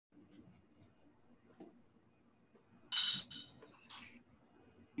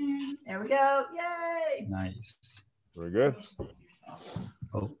There we go. Yay. Nice. Very good.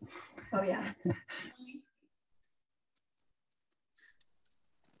 Oh. Oh, yeah.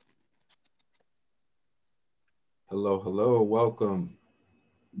 Hello, hello, welcome.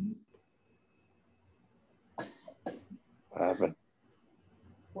 What happened?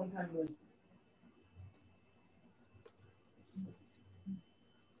 100.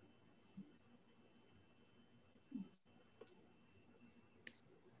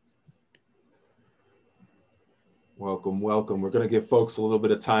 Welcome, welcome. We're going to give folks a little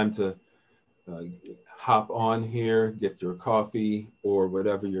bit of time to hop on here, get your coffee or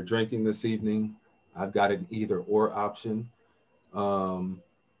whatever you're drinking this evening. I've got an either or option. That's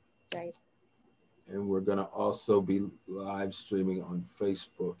right. And we're going to also be live streaming on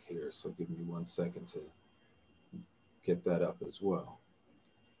Facebook here. So give me 1 second to get that up as well.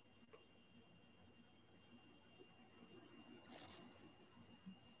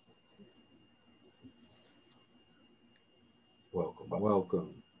 Welcome,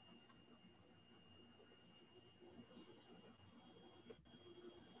 welcome.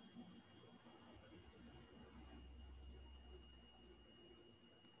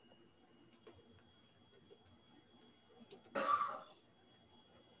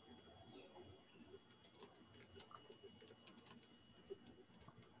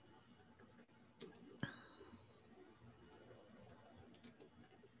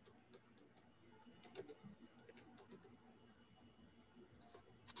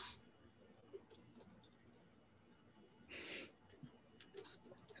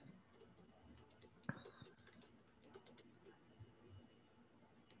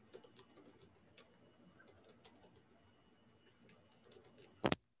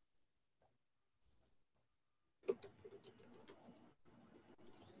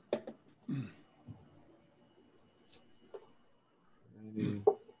 Ready.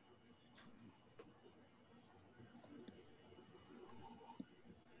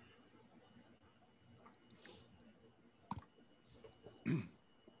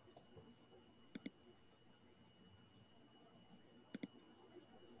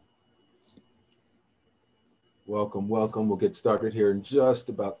 Welcome, welcome. We'll get started here in just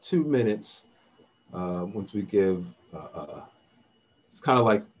about 2 minutes. Once we give, it's kind of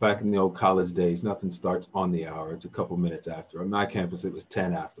like back in the old college days, nothing starts on the hour. It's a couple minutes after. On my campus, it was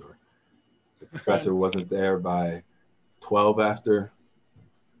 10 after. The professor wasn't there by 12 after.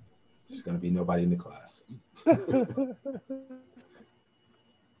 There's going to be nobody in the class.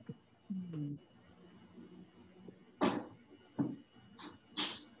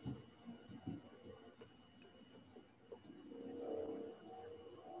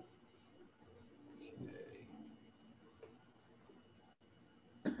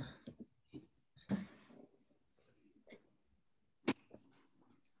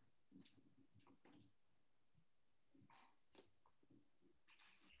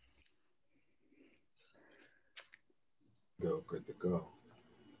 Go, good to go.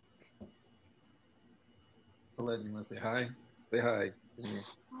 Let you want to say hi? Say hi.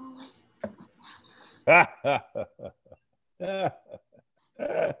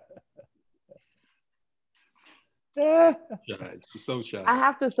 Shy. She's so shy. I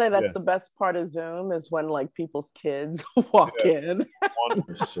have to say that's the best part of Zoom is when like people's kids walk in.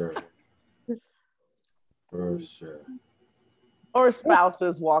 For sure. For sure. Or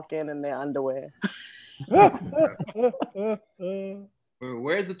spouses walk in their underwear. Where's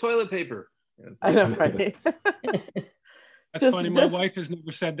the toilet paper? I know, right? That's funny. My wife has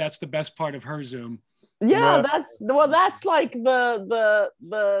never said that's the best part of her Zoom. Yeah, that's like the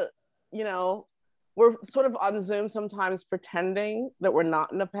you know, we're sort of on Zoom sometimes pretending that we're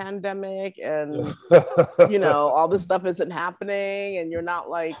not in a pandemic and you know, all this stuff isn't happening and you're not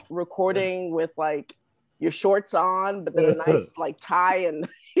like recording with like your shorts on, but then a nice like tie and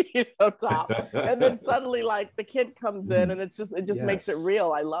you know top. And then suddenly like the kid comes in and it just makes it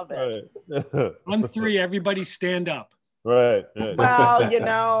real. I love it. Right. On 3, everybody stand up. Right. Well, you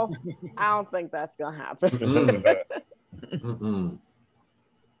know, I don't think that's gonna happen.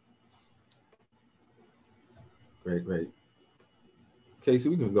 Great. Casey,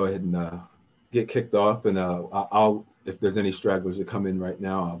 we can go ahead and get kicked off, and I'll, if there's any stragglers that come in right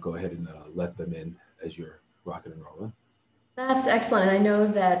now, I'll go ahead and let them in as you're rocking and rolling. That's excellent. And I know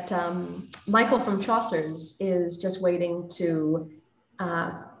that Michael from Chaucer's is just waiting to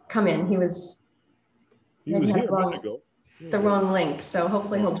come in. He was here a minute ago. The wrong link. So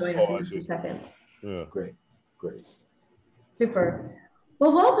hopefully he'll join us in just a second. Yeah. Great. Super.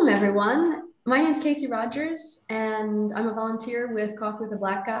 Well, welcome everyone. My name is Casey Rogers and I'm a volunteer with Coffee with a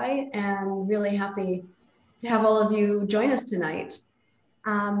Black Guy and really happy to have all of you join us tonight.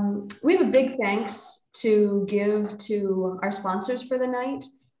 We have a big thanks to give to our sponsors for the night.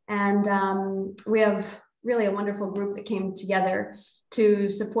 And we have really a wonderful group that came together to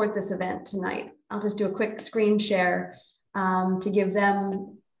support this event tonight. I'll just do a quick screen share to give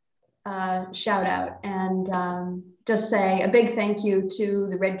them a shout out and just say a big thank you to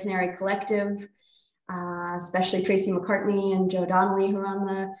the Red Canary Collective, especially Tracy McCartney and Joe Donnelly who are on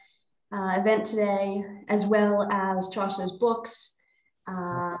the event today, as well as Chaucer's Books,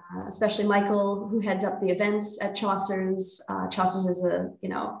 especially Michael, who heads up the events at Chaucer's. Chaucer's is a,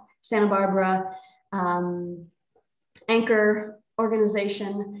 Santa Barbara anchor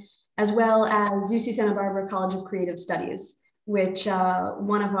organization, as well as UC Santa Barbara College of Creative Studies, which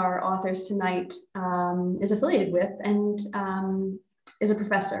one of our authors tonight is affiliated with and is a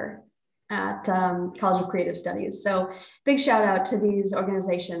professor at College of Creative Studies. So big shout out to these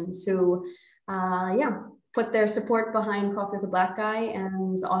organizations who, put their support behind Coffee with a Black Guy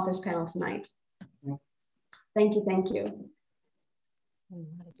and the authors panel tonight. Thank you, thank you.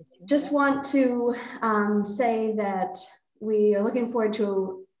 Just want to say that we are looking forward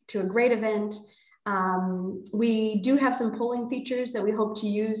to a great event. We do have some polling features that we hope to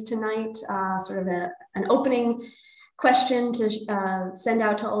use tonight, sort of an opening question to send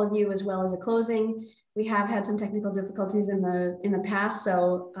out to all of you, as well as a closing. We have had some technical difficulties in the past,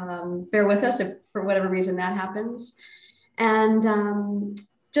 so bear with us if for whatever reason that happens. And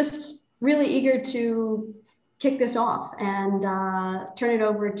just really eager to kick this off and turn it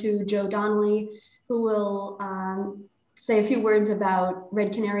over to Joe Donnelly, who will say a few words about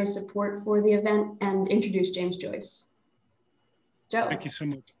Red Canary's support for the event and introduce James Joyce. Joe. Thank you so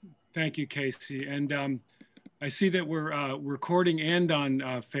much. Thank you, Casey. And I see that we're recording and on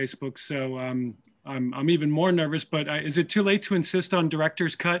Facebook, so I'm even more nervous, but is it too late to insist on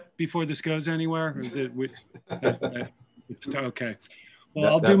director's cut before this goes anywhere? Or is it, okay. Well,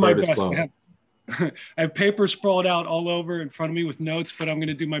 I'll do my best. I have paper sprawled out all over in front of me with notes, but I'm going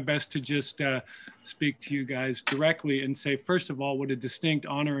to do my best to just speak to you guys directly and say, first of all, what a distinct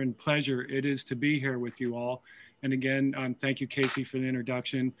honor and pleasure it is to be here with you all. And again, thank you, Casey, for the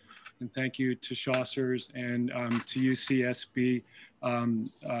introduction. And thank you to Chaucer's and to UCSB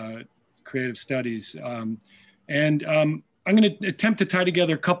Creative Studies. I'm going to attempt to tie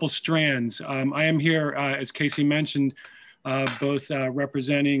together a couple strands. I am here, as Casey mentioned, both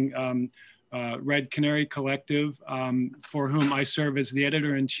representing Red Canary Collective, for whom I serve as the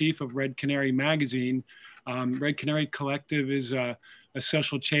editor-in-chief of Red Canary magazine. Red Canary Collective is a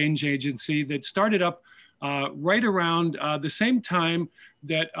social change agency that started up right around the same time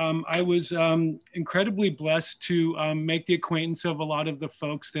that I was incredibly blessed to make the acquaintance of a lot of the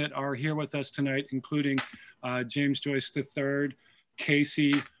folks that are here with us tonight, including James Joyce III,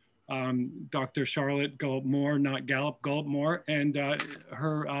 Casey, Dr. Charlotte Gulp Moore, not Gallup, Gulp Moore, and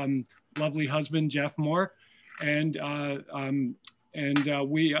her lovely husband, Jeff Moore, and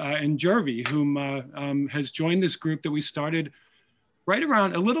Jervey, whom has joined this group that we started right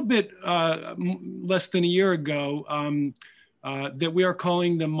around a little bit less than a year ago, that we are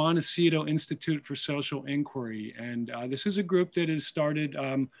calling the Montecito Institute for Social Inquiry. And this is a group that has started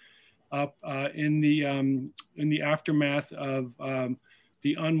up in the aftermath of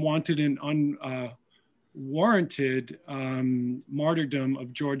the unwanted and unwarranted martyrdom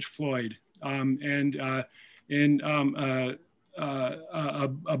of George Floyd. In a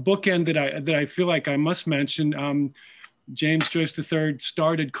bookend that I feel like I must mention, James Joyce III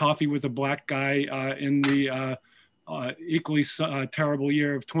started Coffee with a Black Guy in the equally terrible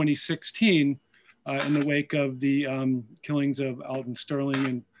year of 2016 in the wake of the killings of Alton Sterling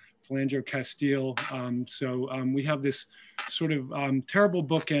and Philando Castile. We have this sort of terrible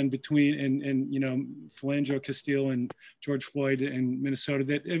bookend between Philando Castile and George Floyd in Minnesota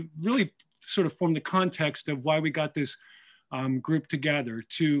that it really sort of formed the context of why we got this group together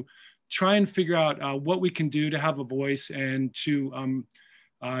to try and figure out what we can do to have a voice and to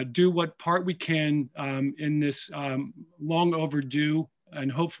do what part we can in this long overdue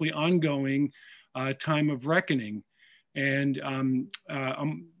and hopefully ongoing time of reckoning. And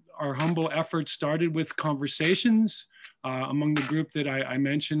our humble efforts started with conversations among the group that I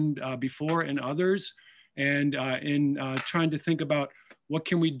mentioned before and others, and in trying to think about what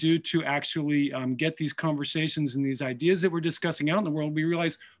can we do to actually get these conversations and these ideas that we're discussing out in the world. We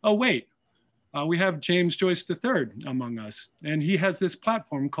realized, oh wait, we have James Joyce III among us, and he has this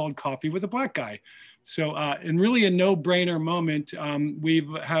platform called Coffee with a Black Guy. So in really a no-brainer moment, we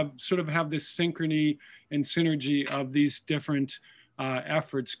have this synchrony and synergy of these different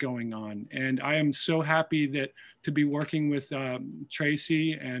efforts going on. And I am so happy that to be working with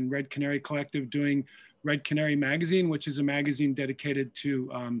Tracy and Red Canary Collective doing Red Canary magazine, which is a magazine dedicated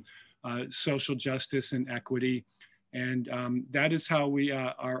to social justice and equity. And that is how we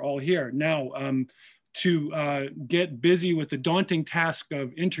are all here. Now, to get busy with the daunting task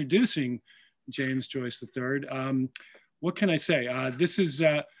of introducing James Joyce III, what can I say? This is,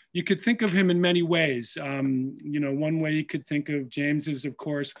 you could think of him in many ways. You know, one way you could think of James is, of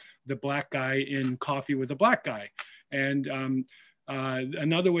course, the black guy in Coffee with a Black Guy. And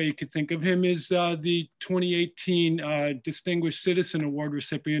another way you could think of him is the 2018 Distinguished Citizen Award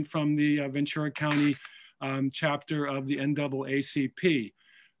recipient from the Ventura County chapter of the NAACP.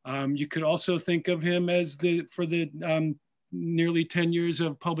 You could also think of him as for the nearly 10 years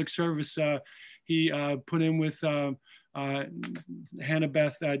of public service he put in with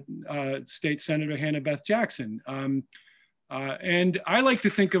State Senator Hannah Beth Jackson. And I like to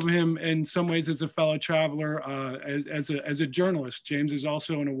think of him in some ways as a fellow traveler, as a journalist. James is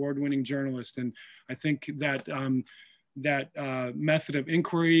also an award-winning journalist, and I think that method of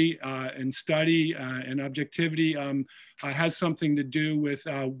inquiry and study and objectivity has something to do with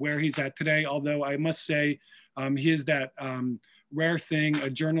where he's at today. Although I must say, he is that rare thing, a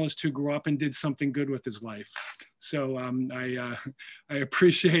journalist who grew up and did something good with his life. So I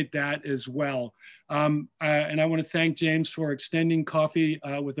appreciate that as well. And I want to thank James for extending Coffee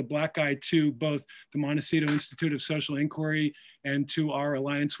with a Black Guy to both the Montecito Institute of Social Inquiry and to our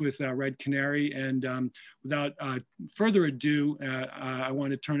alliance with Red Canary. And without further ado, I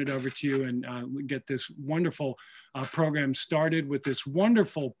want to turn it over to you and get this wonderful program started with this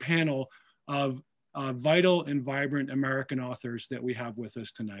wonderful panel of vital and vibrant American authors that we have with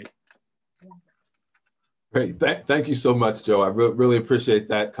us tonight. Great, thank you so much, Joe. I really appreciate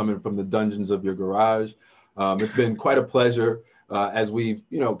that coming from the dungeons of your garage. It's been quite a pleasure as we've,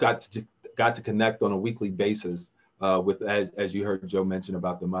 got to connect on a weekly basis with, as you heard Joe mention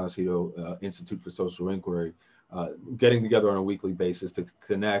about the Montecito Institute for Social Inquiry, getting together on a weekly basis to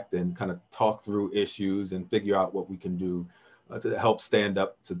connect and kind of talk through issues and figure out what we can do to help stand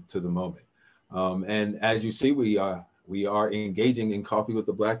up to the moment. And as you see, we are engaging in Coffee with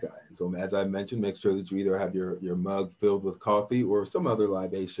the Black Guy. And so as I mentioned, make sure that you either have your mug filled with coffee or some other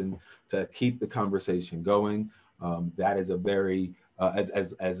libation to keep the conversation going. That is a very,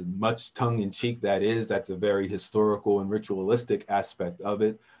 as much tongue in cheek that's a very historical and ritualistic aspect of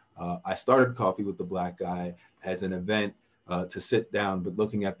it. I started Coffee with the Black Guy as an event to sit down, but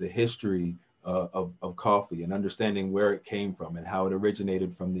looking at the history of coffee and understanding where it came from and how it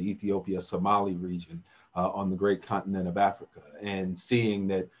originated from the Ethiopia-Somali region on the great continent of Africa, and seeing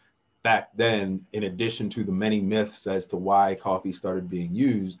that back then, in addition to the many myths as to why coffee started being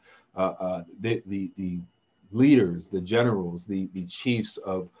used, the leaders, the generals, the chiefs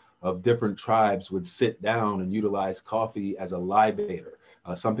of different tribes would sit down and utilize coffee as a libator,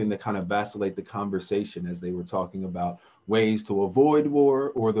 something that kind of vacillate the conversation as they were talking about ways to avoid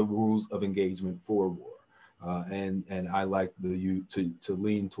war or the rules of engagement for war. And I like to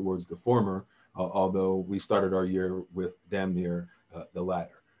lean towards the former, although we started our year with damn near the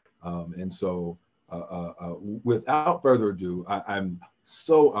latter. And so without further ado, I'm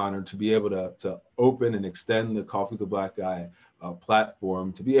so honored to be able to open and extend the Coffee with the Black Guy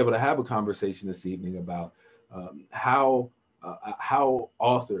platform, to be able to have a conversation this evening about how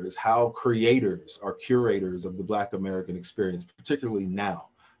authors, how creators are curators of the Black American experience, particularly now,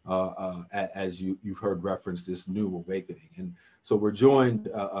 as you've heard reference this new awakening. And so we're joined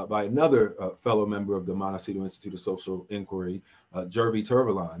by another fellow member of the Montecito Institute of Social Inquiry, Jervey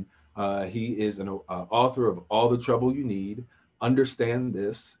Tervalon. He is an author of All the Trouble You Need, Understand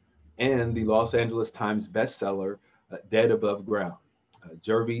This, and the Los Angeles Times bestseller, Dead Above Ground.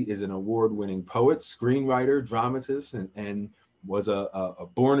 Jervey is an award-winning poet, screenwriter, dramatist, and was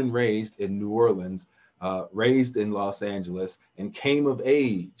born and raised in New Orleans, raised in Los Angeles, and came of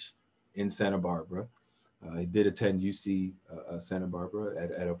age in Santa Barbara. He did attend UC Santa Barbara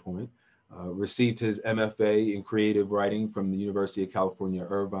at a point. Received his MFA in creative writing from the University of California,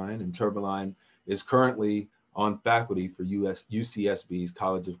 Irvine, and Tervalon is currently on faculty for UCSB's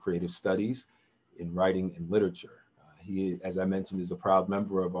College of Creative Studies in writing and literature. He, as I mentioned, is a proud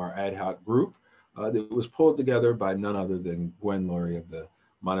member of our ad hoc group that was pulled together by none other than Gwen Laurie of the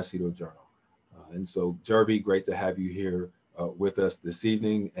Montecito Journal. And so, Jervey, great to have you here with us this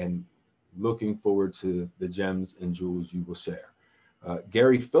evening, and looking forward to the gems and jewels you will share.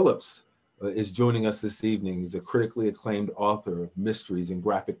 Gary Phillips is joining us this evening. He's a critically acclaimed author of mysteries and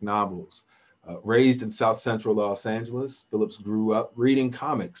graphic novels. Raised in South Central Los Angeles, Phillips grew up reading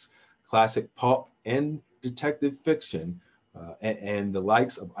comics, classic pulp and detective fiction, and the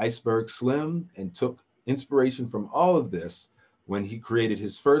likes of Iceberg Slim, and took inspiration from all of this when he created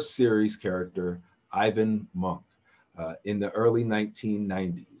his first series character, Ivan Monk in the early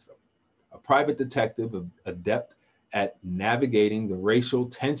 1990s. A private detective adept at navigating the racial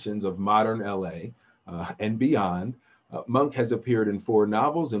tensions of modern LA and beyond, Monk has appeared in 4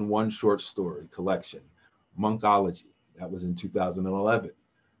 novels and 1 short story collection, Monkology. That was in 2011.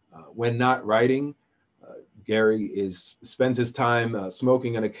 When not writing, Gary spends his time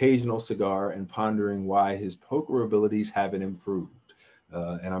smoking an occasional cigar and pondering why his poker abilities haven't improved.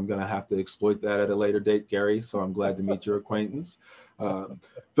 And I'm going to have to exploit that at a later date, Gary. So I'm glad to meet your acquaintance.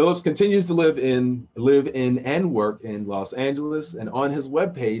 Phillips continues to live in and work in Los Angeles. And on his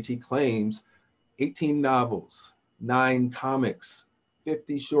webpage, he claims 18 novels, 9 comics,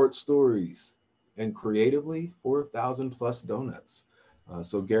 50 short stories, and creatively 4,000 plus donuts.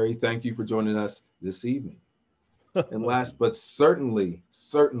 So Gary, thank you for joining us this evening. And last but certainly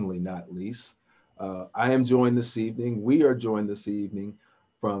not least, I am joined this evening, we are joined this evening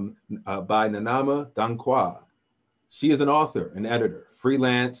by Nanama Danquah. She is an author, an editor,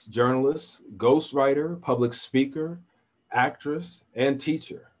 freelance journalist, ghostwriter, public speaker, actress, and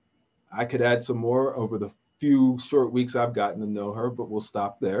teacher. I could add some more over the few short weeks I've gotten to know her, but we'll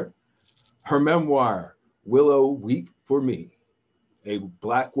stop there. Her memoir, Willow Weep for Me, A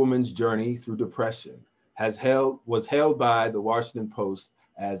Black Woman's Journey Through Depression, was hailed by the Washington Post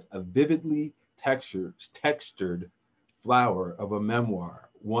as a vividly textured flower of a memoir,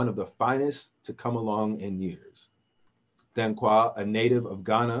 one of the finest to come along in years. Danquah, a native of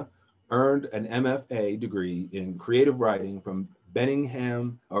Ghana, earned an MFA degree in creative writing from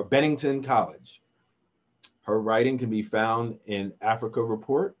Bennington College. Her writing can be found in Africa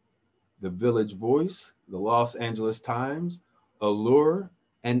Report, The Village Voice, The Los Angeles Times, Allure,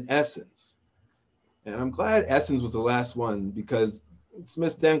 and Essence. And I'm glad Essence was the last one because it's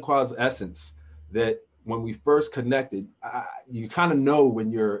Miss Danquah's essence that when we first connected, you kind of know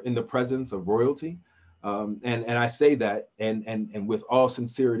when you're in the presence of royalty. And I say that and with all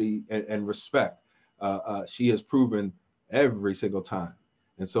sincerity and respect, she has proven every single time.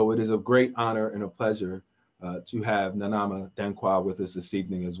 And so it is a great honor and a pleasure to have Nanama Danquah with us this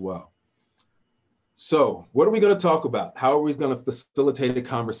evening as well. So what are we going to talk about? How are we going to facilitate a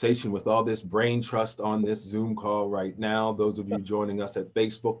conversation with all this brain trust on this Zoom call right now? Those of you joining us at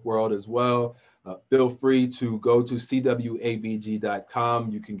Facebook World as well, feel free to go to cwabg.com.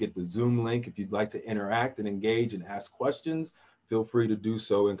 You can get the Zoom link if you'd like to interact and engage and ask questions. Feel free to do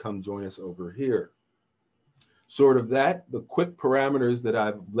so and come join us over here. Short of that, the quick parameters that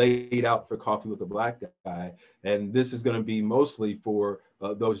I've laid out for Coffee with a Black Guy, and this is going to be mostly for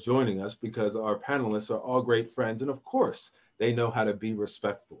those joining us because our panelists are all great friends, and of course, they know how to be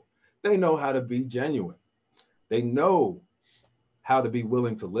respectful. They know how to be genuine. They know how to be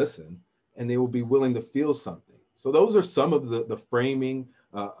willing to listen, and they will be willing to feel something. So those are some of the framing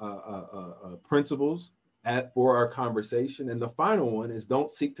principles for our conversation. And the final one is don't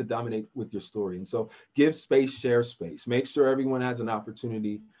seek to dominate with your story. And so give space, share space. Make sure everyone has an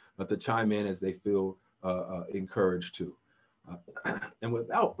opportunity to chime in as they feel encouraged to. And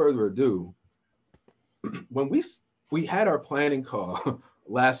without further ado, when we had our planning call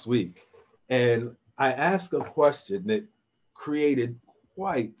last week, and I asked a question that created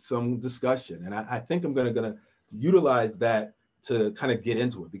quite some discussion. And I think I'm gonna utilize that to kind of get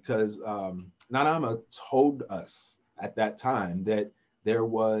into it because Nanama told us at that time that there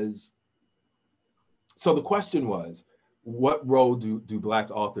was, so the question was, what role do Black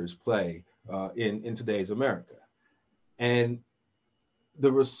authors play in today's America? And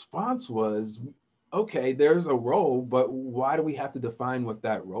the response was, okay, there's a role, but why do we have to define what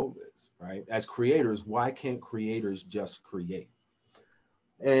that role is, right? As creators, why can't creators just create?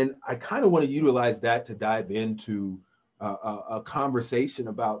 And I kind of want to utilize that to dive into a conversation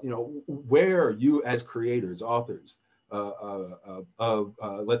about, where you as creators, authors,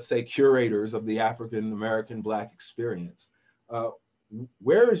 let's say curators of the African-American Black experience,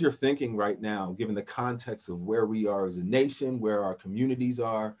 where is your thinking right now, given the context of where we are as a nation, where our communities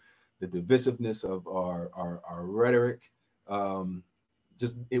are, the divisiveness of our rhetoric,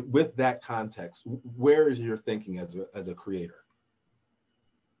 with that context, where is your thinking as a creator?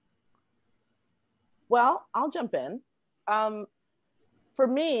 Well, I'll jump in. For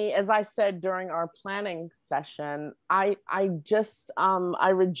me, as I said during our planning session, I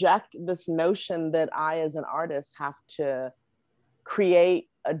reject this notion that I, as an artist, have to create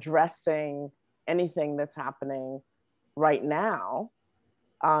addressing anything that's happening right now,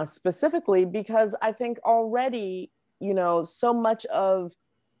 specifically because I think already, so much of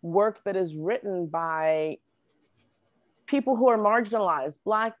work that is written by people who are marginalized,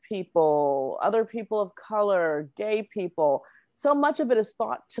 Black people, other people of color, gay people, so much of it is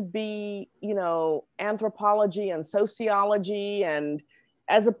thought to be, you know, anthropology and sociology, and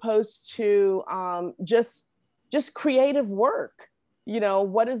as opposed to just creative work. You know,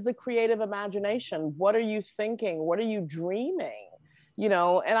 what is the creative imagination? What are you thinking? What are you dreaming? You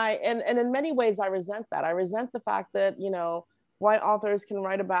know, and in many ways I resent that. I resent the fact that, you know, white authors can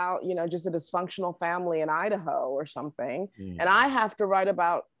write about, you know, just a dysfunctional family in Idaho or something. And I have to write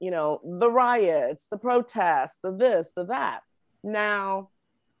about, you know, the riots, the protests, the this, the that. Now,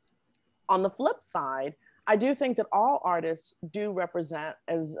 on the flip side, I do think that all artists do represent,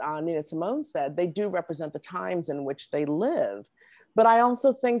 as Nina Simone said, they do represent the times in which they live. But I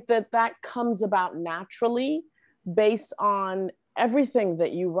also think that that comes about naturally based on everything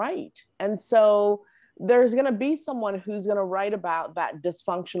that you write. And so there's going to be someone who's going to write about that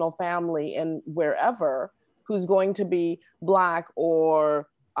dysfunctional family in wherever, who's going to be Black or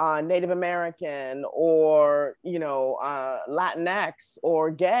Native American or, you know, Latinx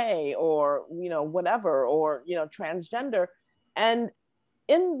or gay or, you know, whatever, or, you know, transgender. And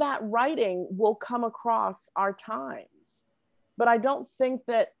in that writing will come across our times. But I don't think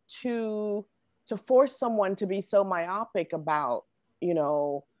that to force someone to be so myopic about, you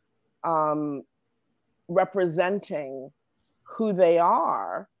know, representing who they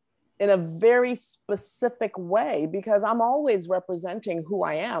are in a very specific way, because I'm always representing who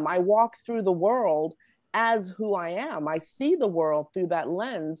I am. I walk through the world as who I am. I see the world through that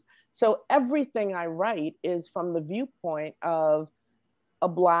lens. So everything I write is from the viewpoint of a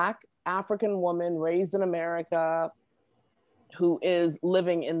Black African woman raised in America who is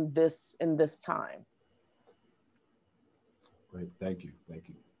living in this time. Great, thank you, thank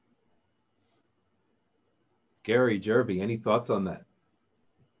you. Gary, Jervey, any thoughts on that?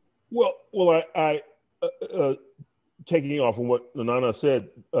 Well, I taking off on what Nana said,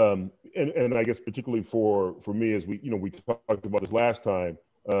 and I guess particularly for me, as we talked about this last time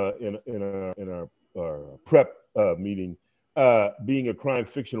in our prep meeting, being a crime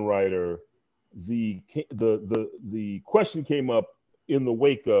fiction writer, the question came up in the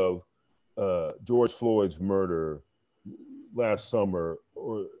wake of George Floyd's murder last summer,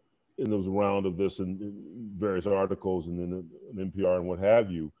 or and there was a round of this in various articles and then in NPR and what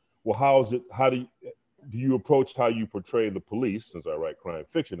have you. Well, how do you approach how you portray the police? Since I write crime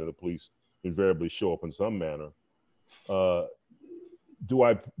fiction and the police invariably show up in some manner, have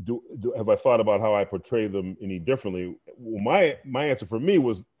I thought about how I portray them any differently? Well, my answer for me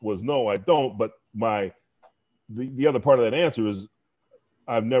was no, I don't. But the other part of that answer is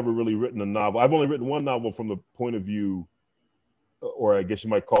I've never really written a novel. I've only written one novel from the point of view, or I guess you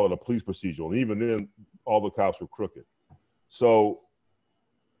might call it a police procedural. And even then, all the cops were crooked. So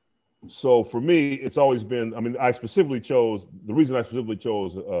for me, it's always been, I mean, the reason I specifically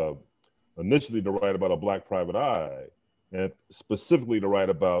chose initially to write about a Black private eye, and specifically to write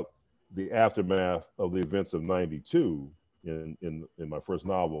about the aftermath of the events of '92 in my first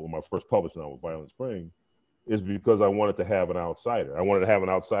novel, or my first published novel, Violent Spring, is because I wanted to have an outsider. I wanted to have an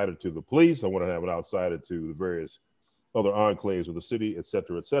outsider to the police. I wanted to have an outsider to the various other enclaves of the city, et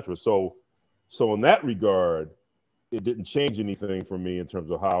cetera, et cetera. So in that regard, it didn't change anything for me in terms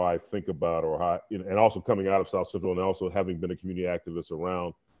of how I think about, or how, and also coming out of South Central and also having been a community activist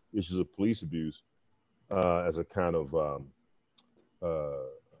around issues of police abuse as a kind of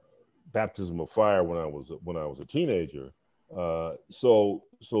baptism of fire when I was a teenager. So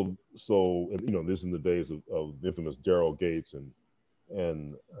this is in the days of the infamous Daryl Gates and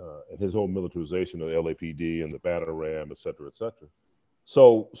his whole militarization of the LAPD and the batter ram, et cetera, et cetera.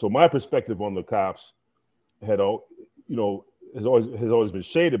 So my perspective on the cops has always been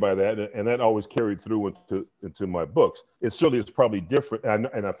shaded by that, and that always carried through into my books. It certainly is probably different, and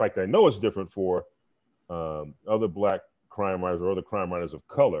in fact, I know it's different for other Black crime writers or other crime writers of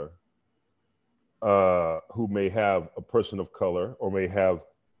color who may have a person of color or may have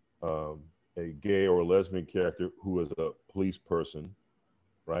a gay or a lesbian character who is a police person,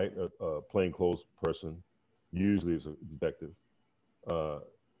 right? A plainclothes person, usually is a detective.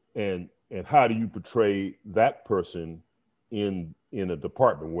 And how do you portray that person in a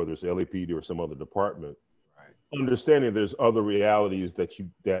department, whether it's LAPD or some other department? Right. Understanding there's other realities that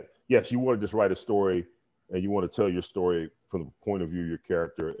yes, you want to just write a story and you want to tell your story from the point of view of your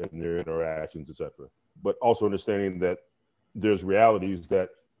character and their interactions, et cetera. But also understanding that there's realities that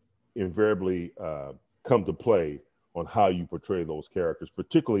invariably come to play on how you portray those characters,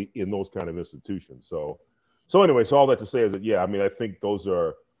 particularly in those kind of institutions. So anyway, so all that to say is that, yeah, I mean, I think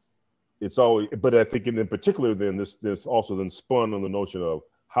it's always, but I think in particular, then this also then spun on the notion of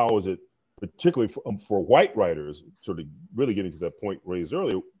how is it, particularly for white writers, sort of really getting to that point raised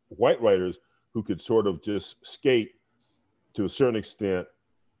earlier, white writers who could sort of just skate to a certain extent,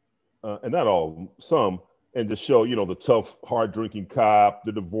 and not all, some, and to show, you know, the tough, hard drinking cop,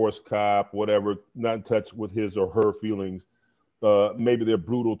 the divorced cop, whatever, not in touch with his or her feelings. Maybe they're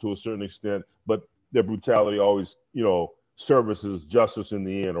brutal to a certain extent, but their brutality always, you know, services justice in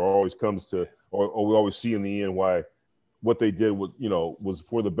the end, or always comes to, or we always see in the end why what they did was, you know, was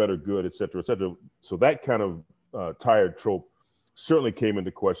for the better good, et cetera, et cetera. So that kind of tired trope certainly came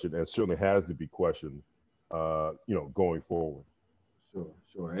into question, and certainly has to be questioned, you know, going forward. Sure,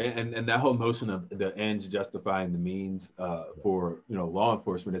 sure. And that whole notion of the ends justifying the means for, you know, law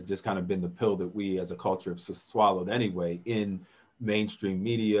enforcement has just kind of been the pill that we as a culture have swallowed anyway in mainstream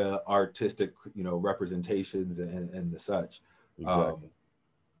media, artistic, you know, representations and the such. Exactly.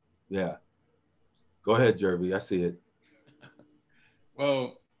 Yeah. Go ahead, Jervey. I see it.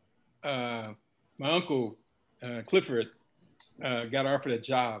 Well, my uncle, Clifford, got offered a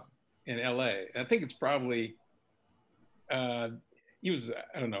job in LA. I think it's probably, he was,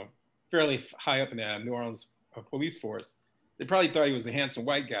 I don't know, fairly high up in the New Orleans police force. They probably thought he was a handsome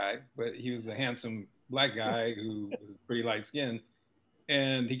white guy, but he was a handsome black guy who was pretty light skinned.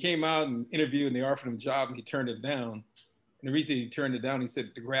 And he came out and interviewed, and they offered him a job, and he turned it down. And the reason he turned it down, he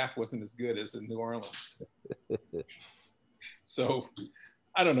said the graph wasn't as good as in New Orleans. So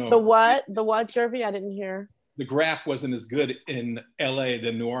I don't know. The what? The what, Jervey? I didn't hear. The graph wasn't as good in LA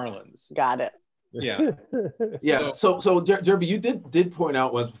than New Orleans. Got it. Yeah. Yeah. So Jervey, you did point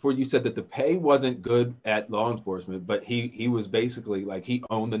out once before, you said that the pay wasn't good at law enforcement, but he was basically like, he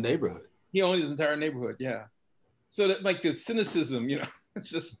owned the neighborhood. He owned his entire neighborhood. Yeah. So that, like, the cynicism, you know, it's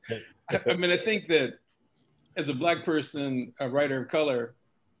just, I mean, I think that as a Black person, a writer of color,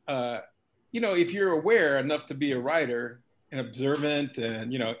 you know, if you're aware enough to be a writer and observant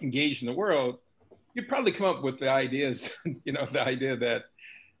and, you know, engaged in the world, you'd probably come up with the ideas, you know, the idea that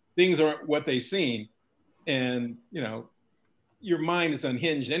things aren't what they seem. And, you know, your mind is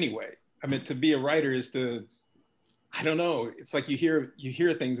unhinged anyway. I mean, to be a writer is to, I don't know, it's like you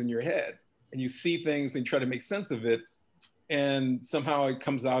hear things in your head and you see things and try to make sense of it. And somehow it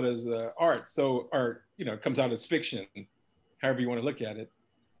comes out as art. So, or, you know, it comes out as fiction, however you want to look at it.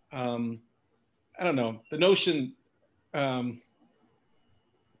 I don't know, the notion,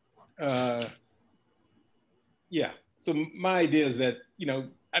 yeah. So my idea is that, you know,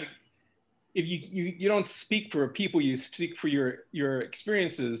 if you don't speak for people, you speak for your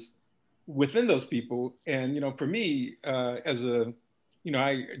experiences within those people. And, you know, for me, as a, you know,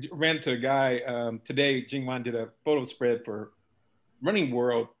 I ran into a guy today, Jingwan did a photo spread for Running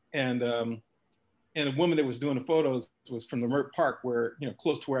World, and a woman that was doing the photos was from the Mert Park, where, you know,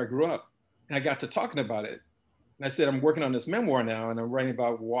 close to where I grew up. And I got to talking about it. And I said, I'm working on this memoir now, and I'm writing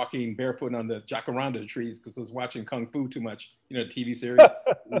about walking barefoot on the jacaranda trees because I was watching Kung Fu too much, you know, TV series,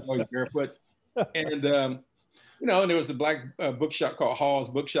 always barefoot. And, you know, and there was a Black bookshop called Hall's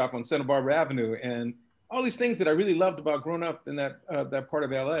Bookshop on Santa Barbara Avenue, and all these things that I really loved about growing up in that part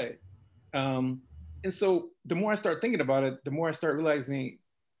of LA. And so the more I start thinking about it, the more I start realizing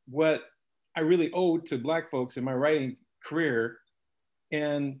what I really owed to Black folks in my writing career,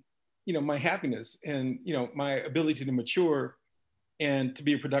 and, you know, my happiness, and, you know, my ability to mature and to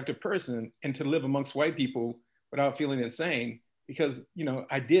be a productive person and to live amongst white people without feeling insane, because, you know,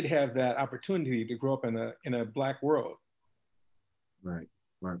 I did have that opportunity to grow up in a Black world. Right.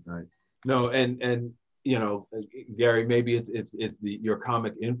 No, and you know, Gary, maybe it's your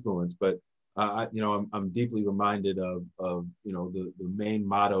comic influence, but you know, I'm deeply reminded of you know, the main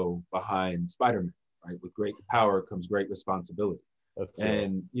motto behind Spider-Man, right? With great power comes great responsibility.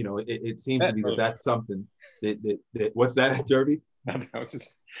 And, you know, it seems to me that that's something that what's that, Jervey? I was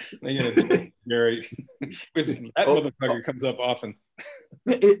just, you know, Gary, that motherfucker comes up often.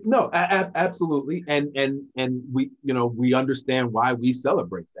 No, absolutely, and we, you know, we understand why we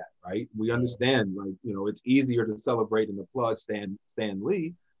celebrate that, right? We understand, like, you know, it's easier to celebrate and applaud Stan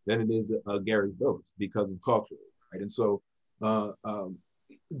Lee than it is Gary Phillips because of culture, right? And so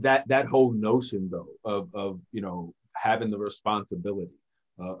that whole notion, though, of you know, having the responsibility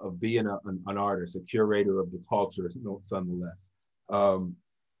of being an artist, a curator of the culture, nonetheless.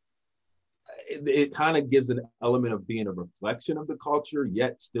 It kind of gives an element of being a reflection of the culture,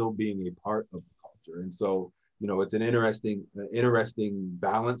 yet still being a part of the culture. And so, you know, it's an interesting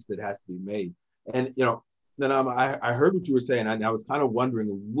balance that has to be made. And, you know, then I heard what you were saying, and I was kind of wondering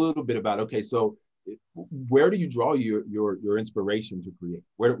a little bit about, okay, so where do you draw your inspiration to create?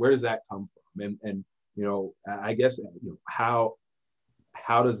 Where does that come from? And you know, I guess, you know, how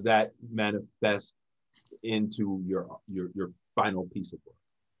does that manifest into your final piece of work?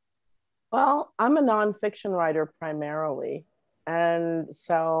 Well, I'm a nonfiction writer primarily. And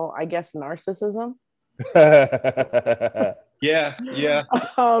so I guess narcissism. Yeah, yeah.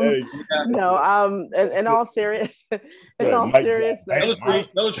 Hey, No, in all serious, in all Mike, seriousness, Tell the truth.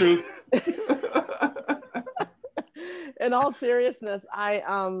 Tell the truth. in all seriousness,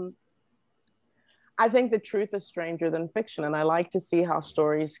 I think the truth is stranger than fiction, and I like to see how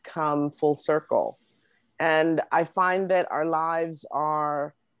stories come full circle. And I find that our lives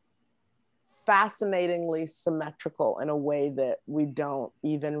are fascinatingly symmetrical in a way that we don't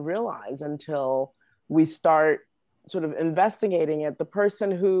even realize until we start sort of investigating it. The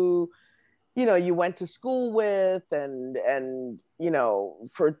person who, you know, you went to school with and you know,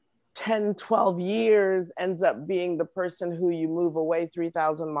 for 10, 12 years ends up being the person who you move away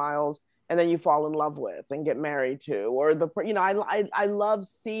 3,000 miles and then you fall in love with and get married to. Or the, you know, I love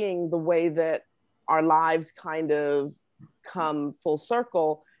seeing the way that our lives kind of come full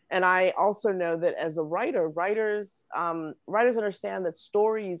circle. And I also know that as a writer, writers understand that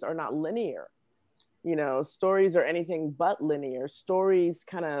stories are not linear. You know, stories are anything but linear. Stories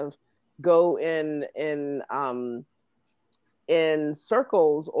kind of go in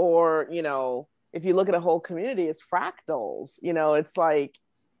circles, or, you know, if you look at a whole community, it's fractals. You know, it's like,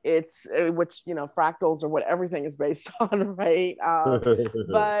 it's which, you know, fractals are what everything is based on, right?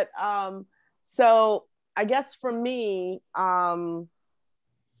 So I guess for me,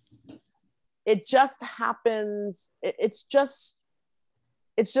 it just happens. It's just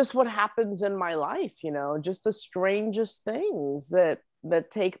what happens in my life, you know, just the strangest things that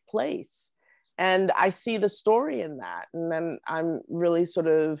take place. And I see the story in that. And then I'm really sort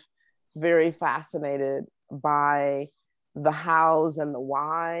of very fascinated by the hows and the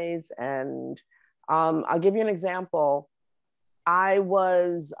whys. And I'll give you an example. I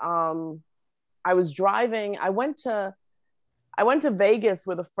was driving. I went to Vegas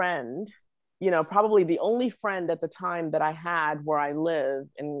with a friend, you know, probably the only friend at the time that I had where I live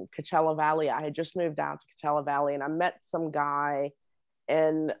in Coachella Valley. I had just moved out to Coachella Valley, and I met some guy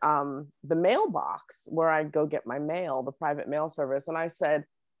in the mailbox where I go get my mail, the private mail service. And I said,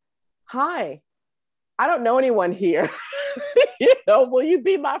 "Hi, I don't know anyone here. You know, will you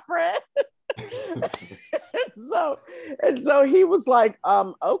be my friend?" and so he was like,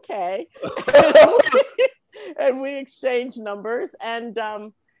 okay. And we exchanged numbers. And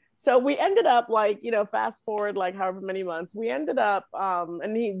so we ended up, like, you know, fast forward like however many months, we ended up,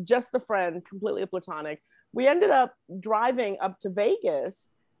 and he just a friend, completely platonic. We ended up driving up to Vegas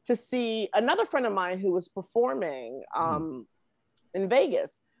to see another friend of mine who was performing in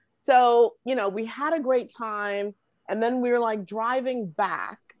Vegas. So, you know, we had a great time. And then we were like driving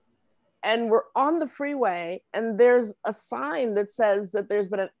back, and we're on the freeway, and there's a sign that says that there's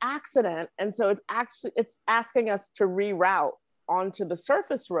been an accident. And so it's asking us to reroute onto the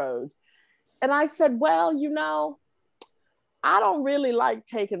surface roads. And I said, well, you know, I don't really like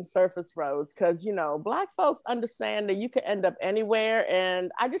taking surface roads because, you know, Black folks understand that you can end up anywhere. And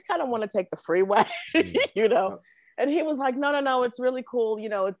I just kind of want to take the freeway, you know. And he was like, no, it's really cool. You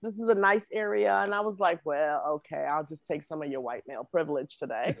know, this is a nice area. And I was like, well, okay, I'll just take some of your white male privilege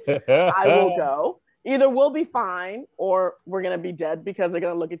today. I will go. Either we'll be fine or we're going to be dead, because they're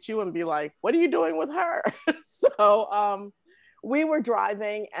going to look at you and be like, what are you doing with her? So we were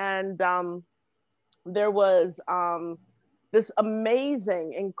driving, and there was this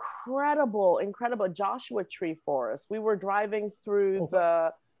amazing, incredible Joshua Tree forest. We were driving through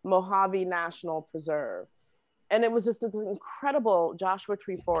the Mojave National Preserve. And it was just this incredible Joshua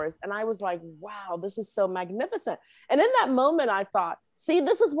Tree forest. And I was like, wow, this is so magnificent. And in that moment, I thought, see,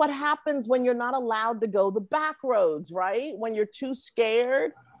 this is what happens when you're not allowed to go the back roads, right? When you're too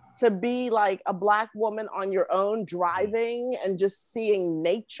scared to be like a Black woman on your own, driving and just seeing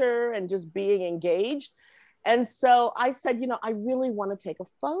nature and just being engaged. And so I said, you know, I really want to take a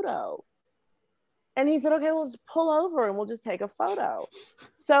photo. And he said, okay, we'll just pull over and we'll just take a photo.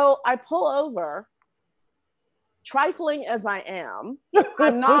 So I pull over. Trifling as I am,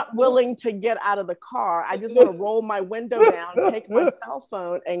 I'm not willing to get out of the car. I just want to roll my window down, take my cell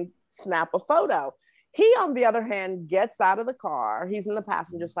phone, and snap a photo. He, on the other hand, gets out of the car. He's in the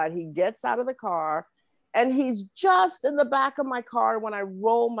passenger side. He gets out of the car, and he's just in the back of my car when I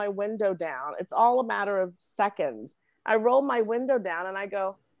roll my window down. It's all a matter of seconds. I roll my window down, and I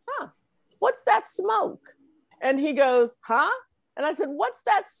go, what's that smoke? And he goes, huh? And I said, what's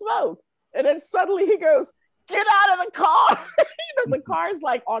that smoke? And then suddenly he goes, get out of the car. You know, the car's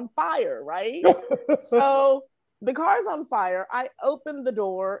like on fire, right? So the car's on fire. I opened the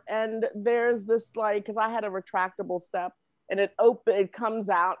door, and there's this, like, because I had a retractable step, and it comes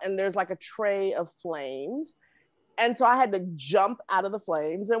out, and there's like a tray of flames. And so I had to jump out of the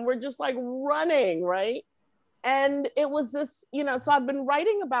flames, and we're just like running, right? And it was this, so I've been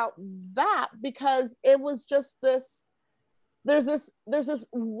writing about that because it was just this, there's this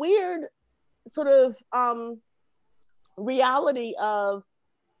weird sort of reality of,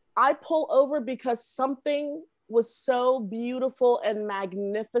 I pull over because something was so beautiful and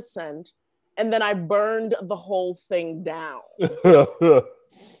magnificent, and then I burned the whole thing down.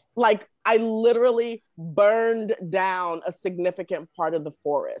 Like, I literally burned down a significant part of the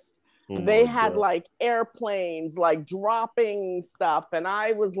forest. They had like airplanes like dropping stuff, and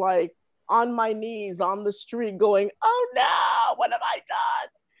I was like on my knees on the street going, oh no, what have I done?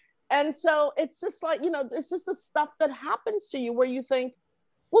 And so it's just like, it's just the stuff that happens to you where you think,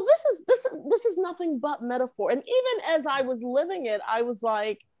 well, this is nothing but metaphor. And even as I was living it, I was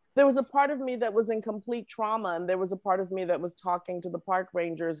like, there was a part of me that was in complete trauma, and there was a part of me that was talking to the park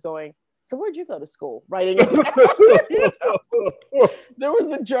rangers going, so where'd you go to school? Writing it down. There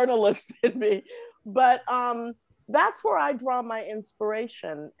was a journalist in me. But that's where I draw my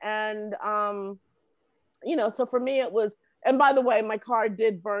inspiration. And, so for me it was, and by the way, my car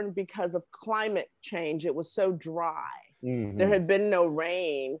did burn because of climate change. It was so dry. Mm-hmm. There had been no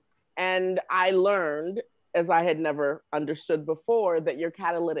rain. And I learned, as I had never understood before, that your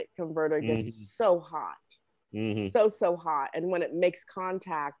catalytic converter gets so hot, so hot. And when it makes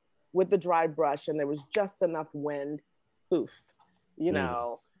contact with the dry brush and there was just enough wind, poof,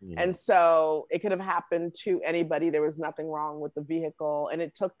 And so it could have happened to anybody. There was nothing wrong with the vehicle, and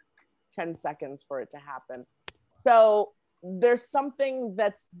it took 10 seconds for it to happen. So there's something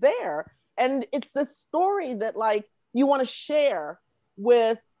that's there. And it's this story that like you want to share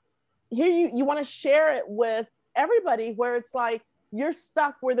with, you want to share it with everybody, where it's like you're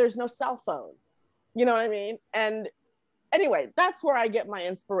stuck where there's no cell phone. You know what I mean? And anyway, that's where I get my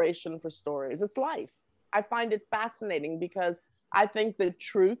inspiration for stories. It's life. I find it fascinating because I think the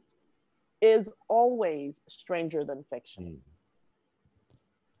truth is always stranger than fiction.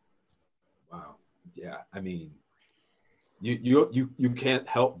 Wow. Yeah. I mean, you can't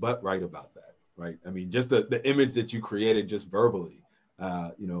help but write about that, right? I mean, just the image that you created just verbally,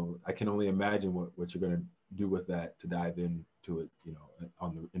 I can only imagine what you're going to do with that to dive into it,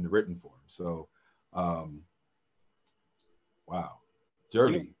 in the written form. So, wow.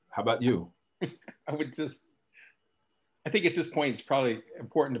 Jervey, how about you? I think at this point, it's probably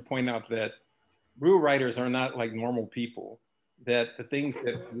important to point out that real writers are not like normal people, that the things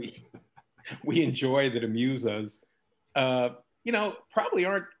that we enjoy, that amuse us, probably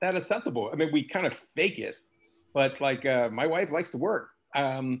aren't that acceptable. I mean, we kind of fake it, but like my wife likes to work.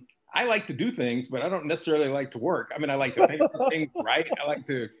 I like to do things, but I don't necessarily like to work. I mean, I like to think things right.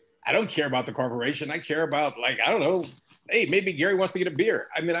 I don't care about the corporation. I care about, like, I don't know, hey, maybe Gary wants to get a beer.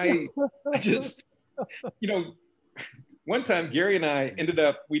 I mean, I just, one time Gary and I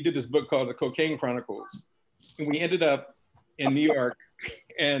we did this book called The Cocaine Chronicles, and we ended up in New York.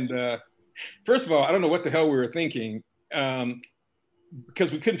 And first of all, I don't know what the hell we were thinking,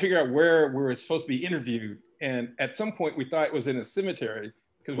 because we couldn't figure out where we were supposed to be interviewed. And at some point we thought it was in a cemetery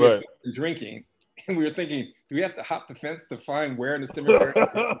because we had been drinking. And we were thinking, do we have to hop the fence to find where in the cemetery?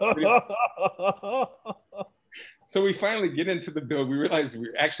 So we finally get into the building. We realized we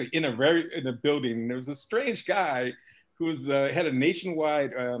were actually in a building. And there was a strange guy who had a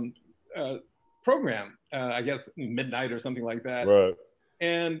nationwide program, I guess midnight or something like that. Right.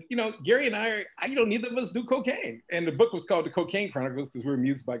 And, Gary and I, neither of us do cocaine. And the book was called The Cocaine Chronicles because we were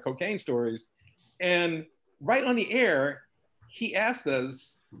amused by cocaine stories. And right on the air, he asked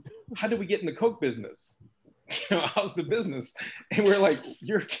us, how did we get in the coke business? How's the business? And we're like,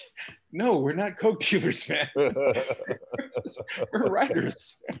 no, we're not coke dealers, man. We're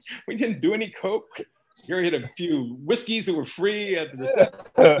writers. We didn't do any coke. Gary had a few whiskeys that were free at the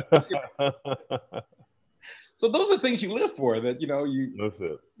reception. So those are things you live for, that, That's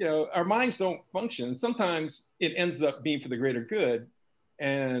it. Our minds don't function. Sometimes it ends up being for the greater good.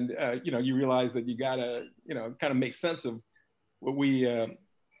 And, you realize that you gotta, kind of make sense of what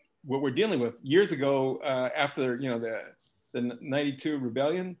we're dealing with. Years ago, after, the 92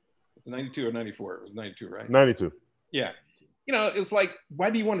 rebellion, it's 92 or 94? It was 92, right? 92. Yeah. It's like,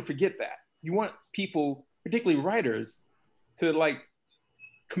 why do you want to forget that? You want people, particularly writers, to like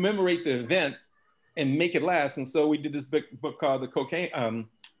commemorate the event and make it last. And so we did this book called The Cocaine,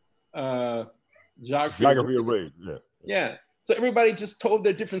 Geography of Rage. Yeah. So everybody just told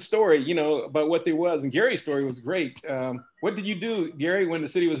their different story, about what there was. And Gary's story was great. What did you do, Gary, when the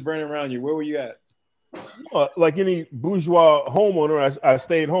city was burning around you? Where were you at? Like any bourgeois homeowner, I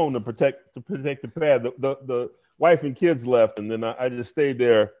stayed home to protect the pad. The wife and kids left, and then I just stayed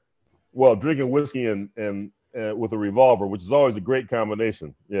there, drinking whiskey and with a revolver, which is always a great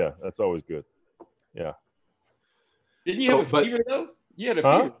combination. Yeah, that's always good. Yeah. Didn't you have a fever though? You had a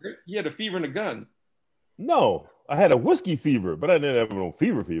fever, right? You had a fever and a gun. No, I had a whiskey fever, but I didn't have no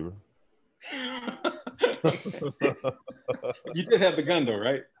fever. You did have the gun though,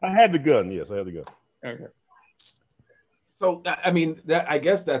 right? I had the gun. Yes, I had the gun. Okay. So I mean, I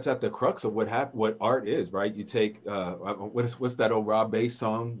guess that's at the crux of what art is, right? You take what's that old Rob Bass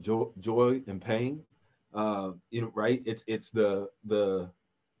song, Joy and Pain, right? It's the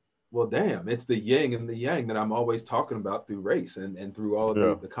well, damn, it's the yin and the yang that I'm always talking about through race and through all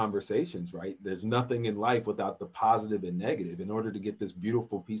of the conversations, right? There's nothing in life without the positive and negative. In order to get this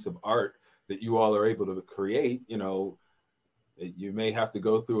beautiful piece of art that you all are able to create, you may have to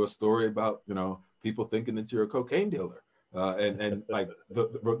go through a story about, people thinking that you're a cocaine dealer. And like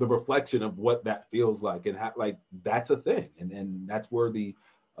the reflection of what that feels like, and like that's a thing, and that's worthy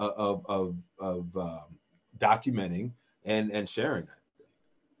of documenting and sharing it.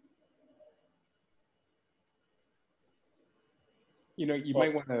 You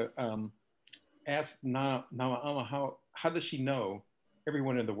might want to ask Nama how does she know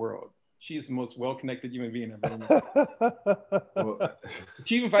everyone in the world? She is the most well-connected human being I've ever met. Well, if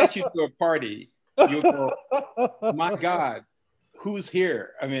she invites you to a party, you'll go, my God, who's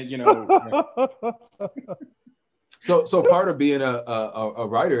here? I mean, So part of being a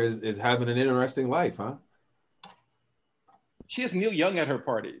writer is having an interesting life, huh? She has Neil Young at her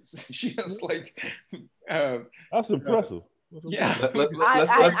parties. She has like. That's impressive. Yeah.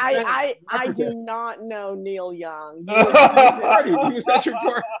 I do not know Neil Young. He was at your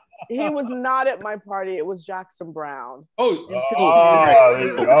party. He was not at my party. It was Jackson Brown. There you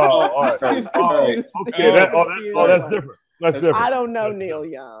go. All right. Okay, that's different. That's different. I don't know Neil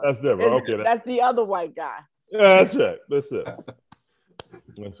Young. That's different. Okay. That's the other white guy. Yeah, that's right. That's it.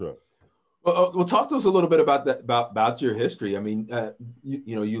 That's right. Well, talk to us a little bit about that, about your history. I mean,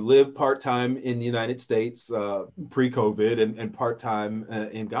 you lived part-time in the United States pre-COVID and part-time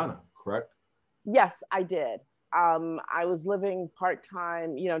in Ghana, correct? Yes, I did. I was living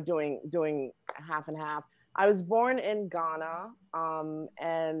part-time, doing half and half. I was born in Ghana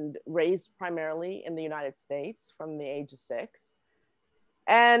and raised primarily in the United States from the age of 6.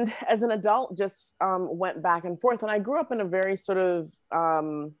 And as an adult, just went back and forth. And I grew up in a very sort of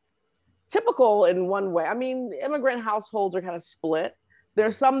typical in one way. I mean, immigrant households are kind of split.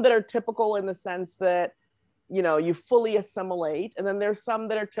 There's some that are typical in the sense that, you fully assimilate. And then there's some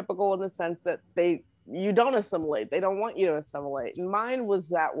that are typical in the sense that you don't assimilate. They don't want you to assimilate. And mine was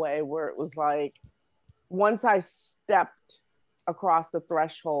that way, where it was like, once I stepped across the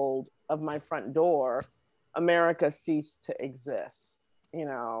threshold of my front door, America ceased to exist.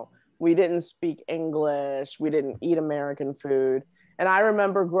 We didn't speak English. We didn't eat American food. And I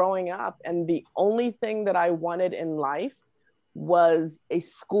remember growing up, and the only thing that I wanted in life was a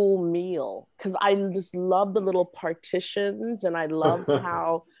school meal, because I just loved the little partitions, and I loved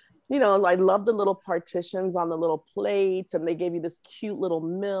how, I loved the little partitions on the little plates, and they gave you this cute little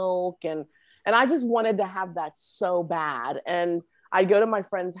milk, and I just wanted to have that so bad. And I'd go to my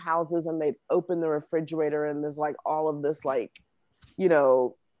friends' houses, and they'd open the refrigerator, and there's like all of this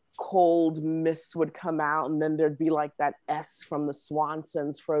cold mist would come out, and then there'd be like that S from the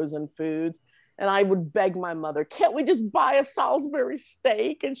Swanson's frozen foods. And I would beg my mother, can't we just buy a Salisbury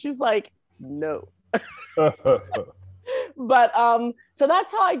steak? And she's like, no. But so that's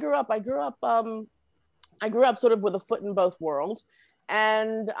how I grew up. I grew up sort of with a foot in both worlds.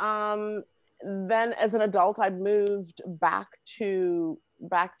 And then as an adult, I moved back to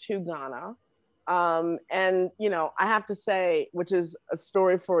Ghana. And, I have to say, which is a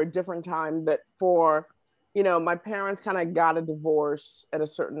story for a different time, that my parents kind of got a divorce at a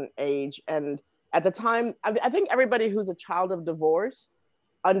certain age. And at the time, I think everybody who's a child of divorce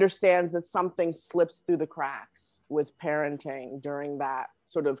understands that something slips through the cracks with parenting during that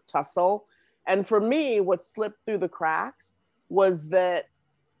sort of tussle. And for me, what slipped through the cracks was that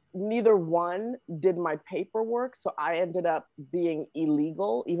neither one did my paperwork. So I ended up being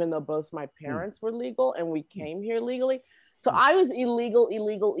illegal, even though both my parents were legal and we came here legally. So I was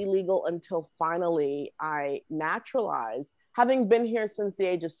illegal until finally I naturalized. Having been here since the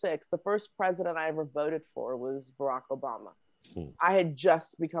age of 6, the first president I ever voted for was Barack Obama. I had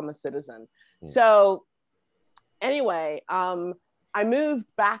just become a citizen. So anyway, I moved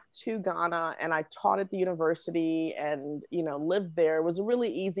back to Ghana, and I taught at the university and, lived there. It was a really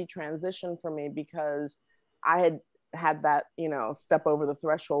easy transition for me because I had that, step over the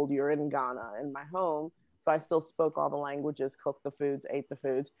threshold. You're in Ghana, in my home. So I still spoke all the languages, cooked the foods, ate the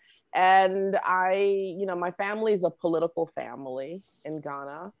foods. And my family is a political family in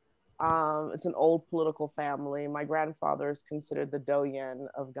Ghana. It's an old political family. My grandfather is considered the doyen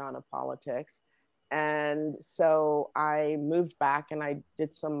of Ghana politics. And so I moved back and I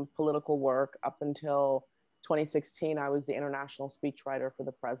did some political work up until 2016. I was the international speechwriter for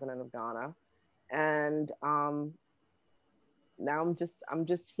the president of Ghana. And now I'm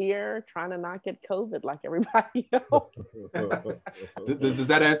just here trying to not get COVID like everybody else. Does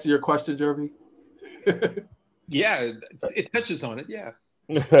that answer your question, Jervey? Yeah, it touches on it. Yeah.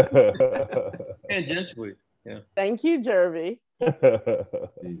 Tangentially. Yeah. Thank you, Jervey.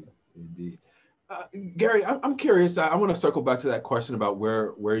 Indeed. Gary, I'm curious. I want to circle back to that question about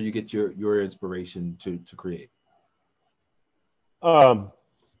where you get your inspiration to create. Well,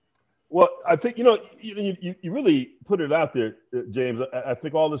 I think you really put it out there, James. I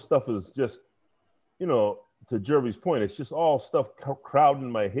think all this stuff is just, to Jervey's point, it's just all stuff crowding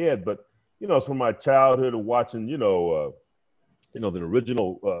in my head. But it's from my childhood of watching, the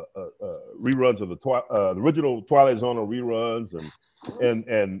original reruns of the original Twilight Zone reruns,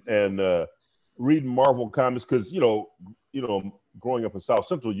 and reading Marvel comics, because growing up in South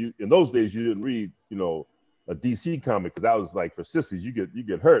Central, in those days you didn't read a DC comic, because that was like for sissies. You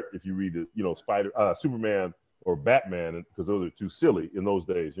get hurt if you read Superman or Batman, because those are too silly in those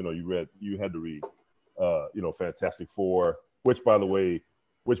days. You had to read Fantastic Four, which by the way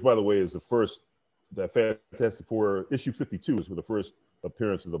is the first. That Fantastic Four issue 52 is for the first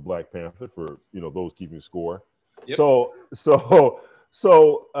appearance of the Black Panther, for those keeping score. Yep. So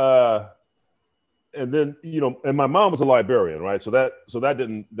and then and my mom was a librarian, right? So that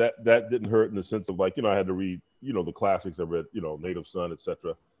didn't hurt, in the sense of, like, I had to read the classics. I read Native Son,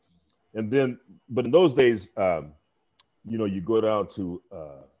 etc. And then, but in those days, you go down to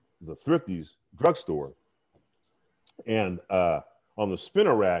the Thrifty's drugstore, and on the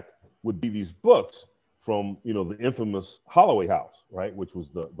spinner rack would be these books from the infamous Holloway House, right, which was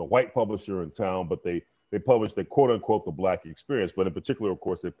the white publisher in town, but they published the quote unquote the Black experience. But in particular, of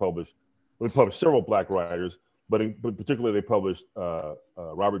course, they published several Black writers, but particularly they published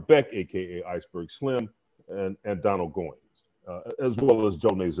Robert Beck, aka Iceberg Slim, and Donald Goines, as well as Joe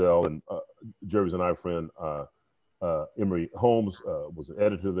Nazell, and Jervey's and I friend Emery Holmes was an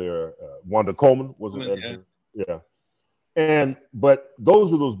editor there. Wanda Coleman was an editor. Yeah. But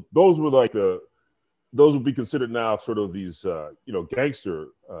those would be considered now sort of these gangster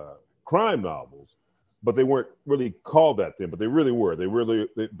crime novels, but they weren't really called that then. But they really were.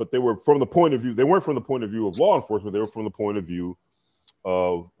 But they were from the point of view. They weren't from the point of view of law enforcement. They were from the point of view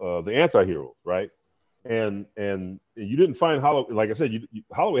of the anti-heroes, right? And you didn't find like I said,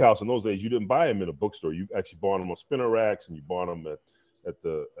 Holloway House in those days. You didn't buy them in a bookstore. You actually bought them on spinner racks, and you bought them at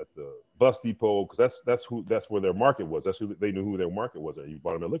the bus depot, because that's where their market was. They knew who their market was, and you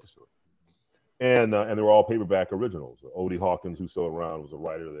bought them at liquor store. And they were all paperback originals. Odie Hawkins, who's still around, was a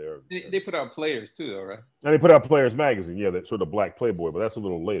writer there. They put out Players too, though, right? And they put out Players magazine, yeah, that sort of Black Playboy, but that's a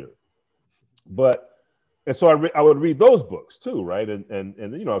little later. And so I would read those books too, right? And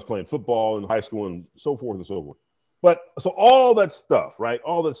I was playing football in high school and so forth and so forth. But so all that stuff, right?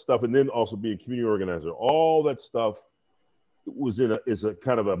 All that stuff, and then also being a community organizer, all that stuff is a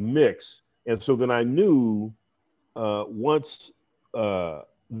kind of a mix. And so then I knew once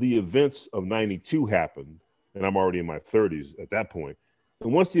the events of 92 happened, and I'm already in my 30s at that point.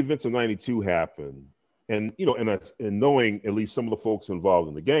 And once the events of 92 happened, and and knowing at least some of the folks involved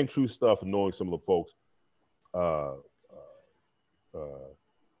in the gang truth stuff, and knowing some of the folks,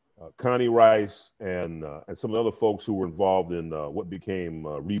 Connie Rice and some of the other folks who were involved in what became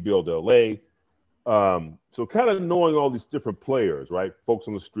Rebuild LA. So kind of knowing all these different players, right? Folks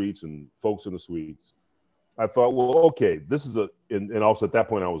on the streets and folks in the suites. I thought, well, okay, this is and also at that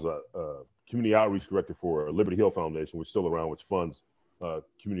point I was a community outreach director for Liberty Hill Foundation, which is still around, which funds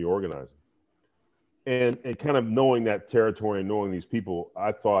community organizing. And kind of knowing that territory and knowing these people,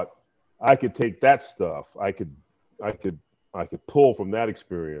 I thought I could take that stuff, I could pull from that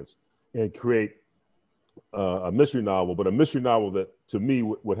experience and create a mystery novel, but a mystery novel that to me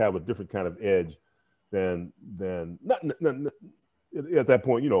would have a different kind of edge than not at that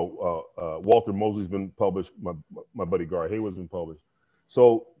point. Walter Mosley's been published. My buddy Gar Hayward's been published.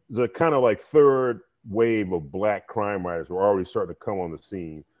 So the kind of like third wave of Black crime writers were already starting to come on the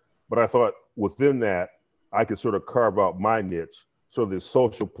scene. But I thought within that, I could sort of carve out my niche. So this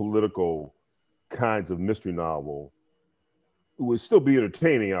social political kinds of mystery novel would still be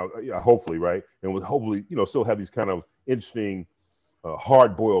entertaining, hopefully, right? And would hopefully, still have these kind of interesting,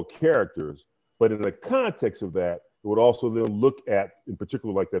 hard-boiled characters. But in the context of that, it would also then look at, in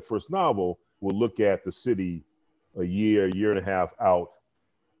particular, like that first novel, will look at the city a year and a half out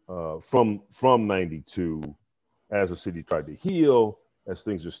from 92, as the city tried to heal, as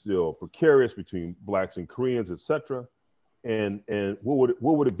things are still precarious between Blacks and Koreans, etc. And what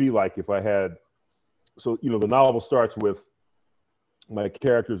would it be like if I had so the novel starts with my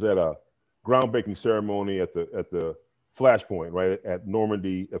characters at a groundbreaking ceremony at the flashpoint, right at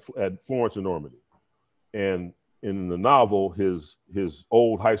Normandy, at Florence and Normandy, and in the novel, his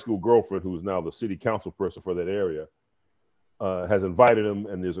old high school girlfriend, who is now the city council person for that area, has invited him,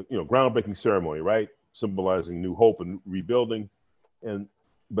 and there's a groundbreaking ceremony, right, symbolizing new hope and rebuilding,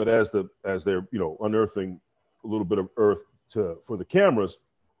 but as they're unearthing a little bit of earth for the cameras,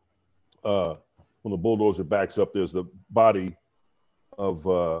 when the bulldozer backs up, there's the body of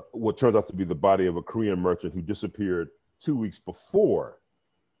what turns out to be the body of a Korean merchant who disappeared 2 weeks before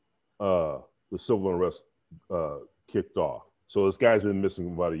the civil unrest kicked off. So this guy's been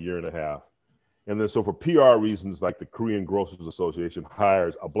missing about a year and a half. And then so for PR reasons, like the Korean Grocers Association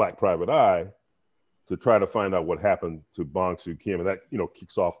hires a black private eye to try to find out what happened to Bong Soo Kim, and that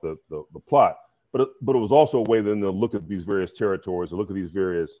kicks off the plot. But it was also a way then to look at these various territories, to look at these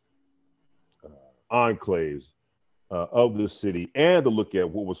various enclaves of the city, and to look at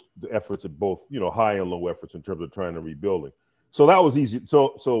what was the efforts at both high and low efforts in terms of trying to rebuilding. So that was easy.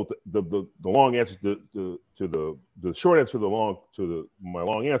 So the long answer to the short answer to my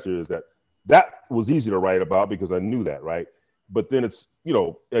long answer is that was easy to write about because I knew that, right? But then it's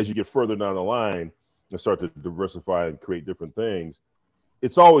as you get further down the line and start to diversify and create different things,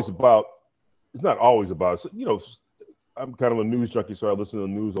 it's not always about I'm kind of a news junkie, so I listen to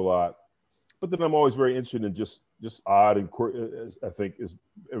the news a lot. But then I'm always very interested in just odd and quirky, as I think as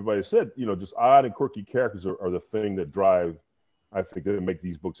everybody said, just odd and quirky characters are the thing that drive, I think, that make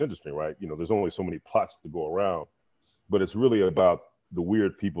these books interesting, right? There's only so many plots to go around, but it's really about the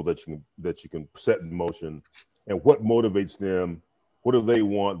weird people that you can set in motion, and what motivates them, what do they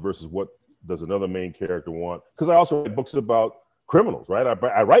want versus what does another main character want? Because I also write books about criminals, right?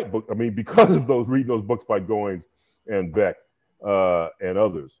 I write books, because of reading those books by Goins and Beck and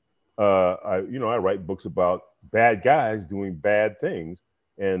others. I write books about bad guys doing bad things,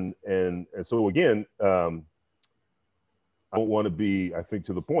 and so again, I don't want to be, I think,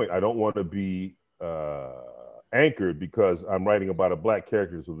 to the point, I don't want to be anchored because I'm writing about a black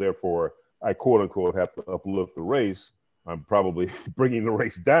character, so therefore I quote unquote have to uplift the race. I'm probably bringing the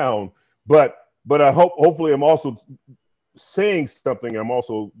race down, but I hopefully I'm also saying something. I'm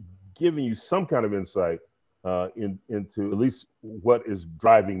also giving you some kind of insight into at least what is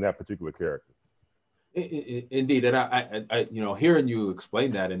driving that particular character. Indeed, and I hearing you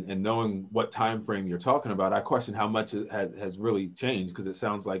explain that and knowing what time frame you're talking about, I question how much it has really changed, because it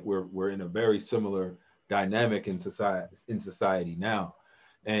sounds like we're in a very similar dynamic in society now,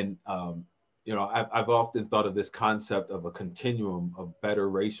 and I've often thought of this concept of a continuum of better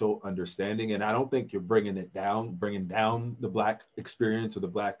racial understanding, and I don't think you're bringing down the black experience or the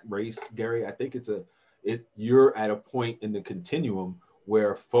black race, Gary. I think you're at a point in the continuum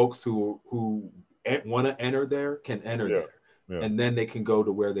where folks who want to enter there can enter there, and then they can go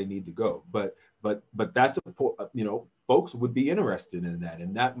to where they need to go. But that's folks would be interested in that,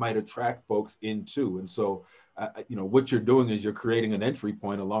 and that might attract folks into. And so, what you're doing is you're creating an entry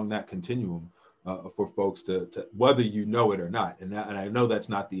point along that continuum for folks to whether you know it or not. And I know that's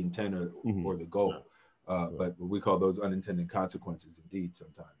not the intent or the goal, but we call those unintended consequences indeed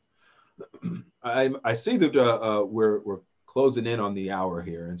sometimes. I see that we're closing in on the hour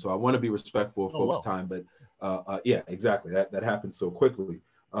here, and so I want to be respectful of folks' time. But yeah, exactly. That happens so quickly.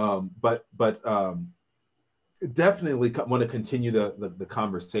 But definitely want to continue the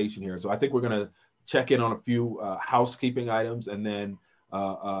conversation here. So I think we're going to check in on a few housekeeping items, and then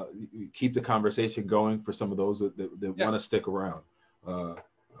keep the conversation going for some of those that want to stick around.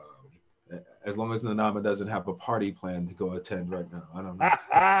 As long as Nanama doesn't have a party plan to go attend right now. I don't know.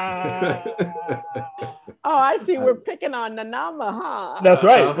 Oh, I see. We're picking on Nanama, huh? That's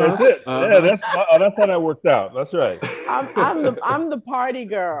right. That's it. Yeah, that's how that worked out. That's right. I'm the party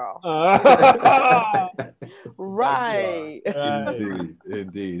girl. Right.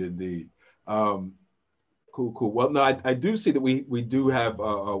 Indeed. Cool. Well, no, I do see that we do have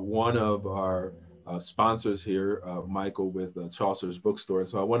one of our sponsors here, Michael with Chaucer's Bookstore.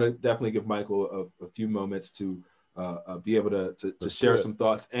 So I want to definitely give Michael a few moments to be able to share some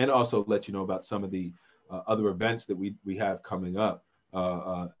thoughts, and also let you know about some of the other events that we have coming up,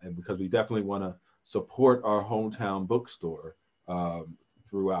 and because we definitely want to support our hometown bookstore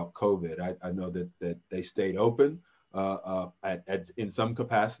throughout COVID. I know that they stayed open in some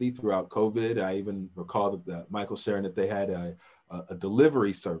capacity throughout COVID. I even recall that Michael sharing that they had a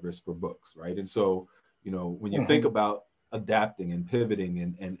delivery service for books, right? And so, when you think about adapting and pivoting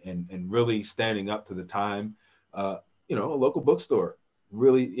and really standing up to the time, a local bookstore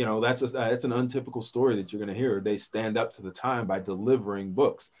really, that's an untypical story that you're going to hear. They stand up to the time by delivering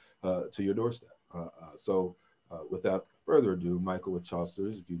books to your doorstep. So without further ado, Michael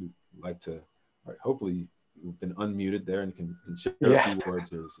Wachowskis, if you'd like to, all right, hopefully you've been unmuted there and can share a few words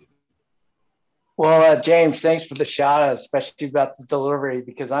here this evening. Well, James, thanks for the shout out, especially about the delivery,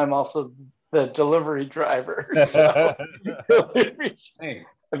 because I'm also the delivery driver. So,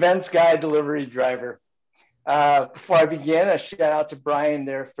 events guy, delivery driver. Before I begin, a shout out to Brian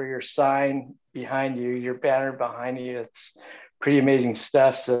there for your sign behind you, your banner behind you. It's pretty amazing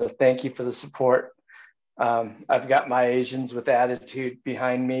stuff. So thank you for the support. I've got my Asians with attitude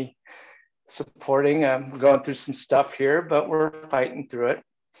behind me supporting. We're going through some stuff here, but we're fighting through it.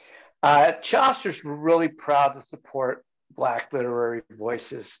 At Chaucer's, we're really proud to support Black literary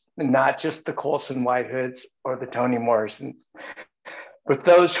voices, and not just the Colson Whitehoods or the Toni Morrisons, but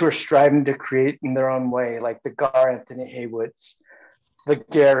those who are striving to create in their own way, like the Gar Anthony Haywoods, the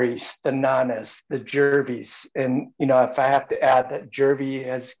Garys, the Nanas, the Jerveys. And, you know, if I have to add that Jervey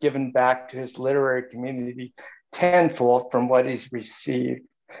has given back to his literary community tenfold from what he's received.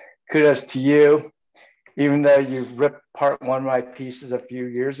 Kudos to you, even though you ripped part one of my pieces a few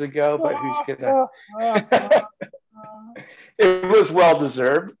years ago, but who's gonna? It was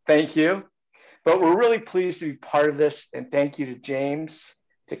well-deserved, thank you. But we're really pleased to be part of this, and thank you to James,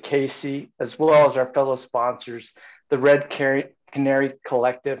 to Casey, as well as our fellow sponsors, the Red Canary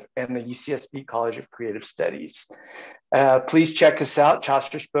Collective and the UCSB College of Creative Studies. Please check us out,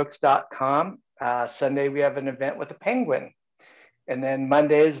 chaucersbooks.com. Sunday, we have an event with a penguin. And then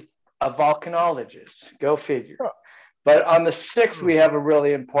Monday is a volcanologist, go figure. But on the 6th, we have a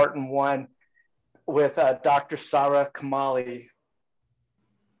really important one with Dr. Sarah Kamali,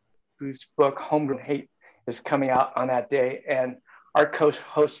 whose book Homegrown Hate is coming out on that day. And our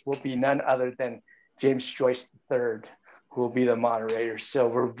co-host will be none other than James Joyce III, who will be the moderator. So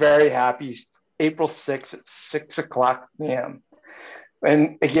we're very happy. April 6th at 6 o'clock p.m.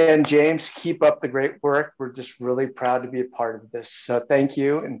 And again, James, keep up the great work. We're just really proud to be a part of this. So thank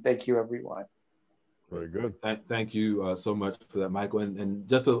you, and thank you, everyone. Very good. Thank you so much for that, Michael. And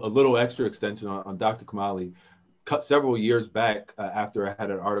just a little extra extension on Dr. Kamali. Several years back, after I had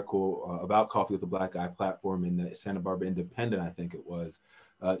an article about Coffee with the Black Guy platform in the Santa Barbara Independent, I think it was,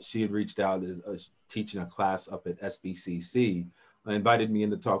 she had reached out teaching a class up at SBCC, invited me in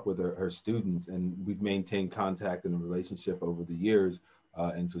to talk with her students, and we've maintained contact and a relationship over the years.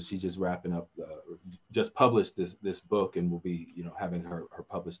 And so she's just wrapping up, just published this book, and will be, you know, having her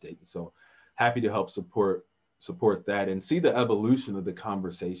published date. And so happy to help support that and see the evolution of the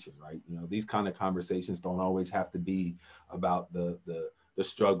conversation, right? You know, these kind of conversations don't always have to be about the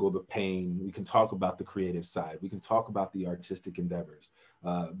struggle, the pain. We can talk about the creative side. We can talk about the artistic endeavors,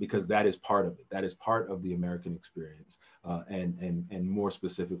 because that is part of it. That is part of the American experience, and more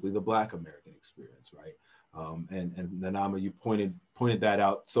specifically, the Black American experience, right? And Nanama, you pointed that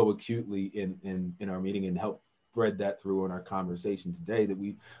out so acutely in our meeting, and helped thread that through in our conversation today, that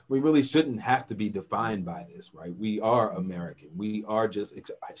we really shouldn't have to be defined by this, right? We are American. We are just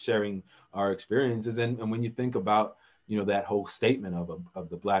sharing our experiences. And when you think about, you know, that whole statement of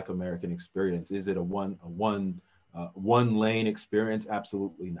the Black American experience, is it a one lane experience?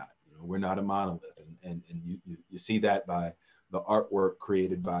 Absolutely not. You know, we're not a monolith, and you see that by the artwork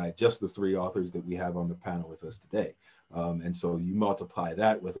created by just the 3 authors that we have on the panel with us today. And so you multiply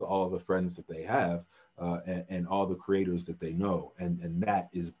that with all the friends that they have, and all the creators that they know, and that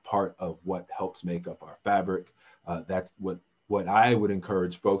is part of what helps make up our fabric. That's what I would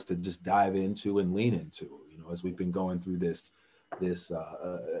encourage folks to just dive into and lean into, you know, as we've been going through this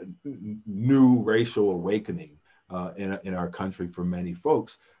new racial awakening in our country for many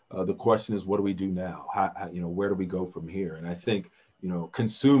folks. The question is, what do we do now? How, you know, where do we go from here? And I think, you know,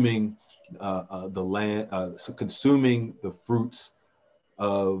 consuming the land, consuming the fruits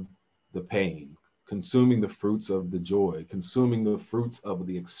of the pain, consuming the fruits of the joy, consuming the fruits of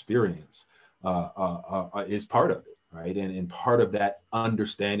the experience is part of it, right? And part of that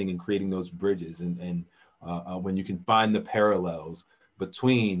understanding and creating those bridges, and when you can find the parallels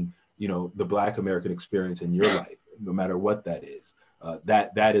between, you know, the Black American experience in your life, no matter what that is,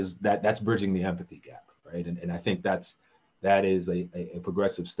 that's bridging the empathy gap, right? And I think that is a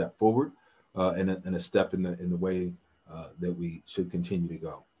progressive step forward, and a step in the way that we should continue to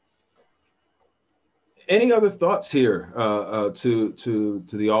go. Any other thoughts here to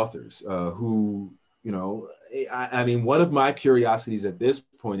the authors who, you know, I mean, one of my curiosities at this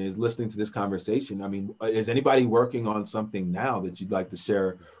point is listening to this conversation. I mean, is anybody working on something now that you'd like to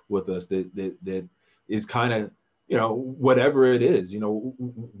share with us that is kind of, you know, whatever it is, you know,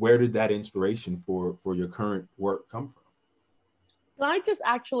 where did that inspiration for your current work come from? Can I just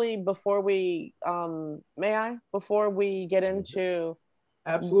actually, before we get into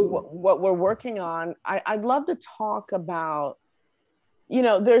Absolutely. what we're working on. I'd love to talk about, you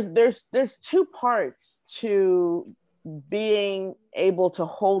know, there's two parts to being able to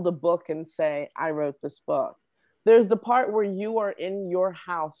hold a book and say, I wrote this book. There's the part where you are in your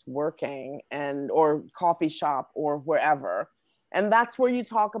house working or coffee shop or wherever. And that's where you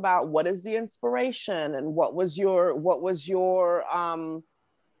talk about what is the inspiration and what was your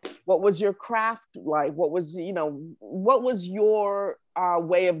craft like? What was your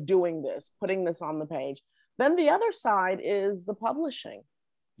way of doing this, putting this on the page? Then the other side is the publishing,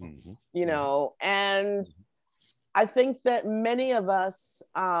 you know, and I think that many of us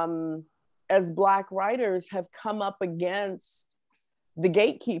as Black writers have come up against the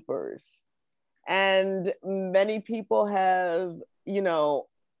gatekeepers, and many people have, you know,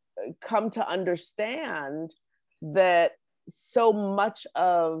 come to understand that so much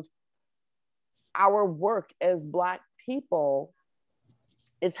of our work as Black people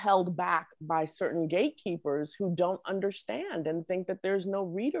is held back by certain gatekeepers who don't understand and think that there's no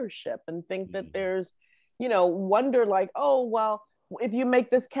readership and think that there's, you know, wonder like, oh, well, if you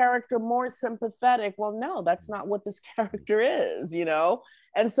make this character more sympathetic, well, no, that's not what this character is, you know?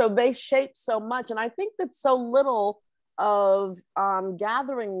 And so they shape so much. And I think that so little of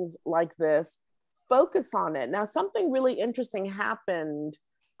gatherings like this focus on it. Now, something really interesting happened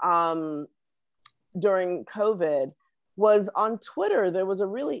during COVID was on Twitter. There was a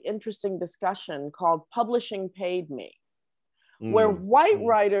really interesting discussion called Publishing Paid Me, where white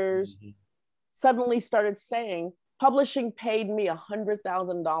writers suddenly started saying, publishing paid me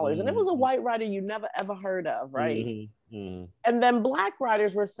 $100,000. And it was a white writer you never ever heard of, right? And then Black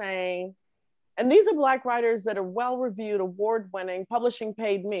writers were saying, and these are Black writers that are well-reviewed, award-winning, publishing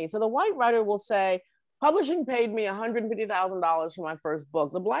paid me. So the white writer will say, publishing paid me $150,000 for my first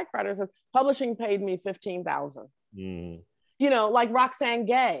book. The Black writer says, publishing paid me $15,000. You know, like Roxane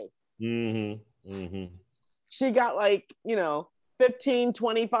Gay. She got like, you know, 15,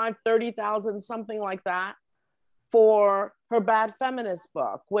 25, 30,000, something like that for her Bad Feminist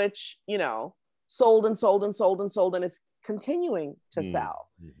book, which, you know, sold and sold and sold and sold, and it's continuing to sell.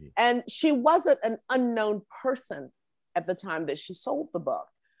 And she wasn't an unknown person at the time that she sold the book,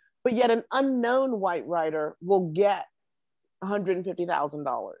 but yet an unknown white writer will get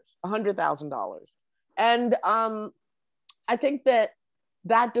 $150,000, $100,000. And I think that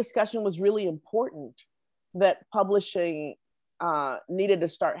discussion was really important, that publishing needed to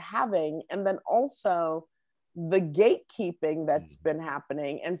start having, and then also the gatekeeping that's been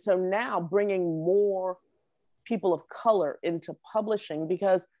happening. And so now bringing more people of color into publishing,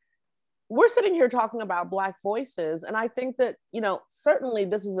 because we're sitting here talking about Black voices. And I think that, you know, certainly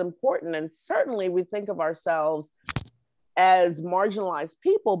this is important. And certainly we think of ourselves as marginalized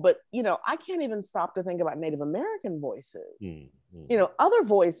people, but, you know, I can't even stop to think about Native American voices, you know, other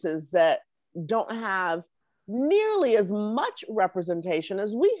voices that don't have nearly as much representation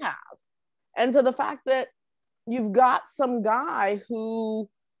as we have. And so the fact that you've got some guy who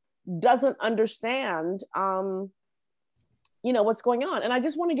doesn't understand, you know, what's going on. And I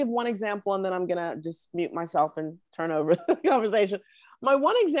just want to give one example, and then I'm going to just mute myself and turn over the conversation. My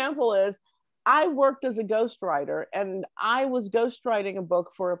one example is I worked as a ghostwriter, and I was ghostwriting a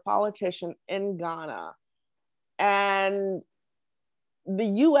book for a politician in Ghana. And the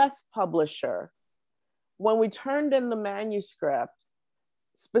US publisher, when we turned in the manuscript,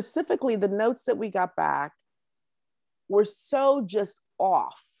 specifically the notes that we got back were so just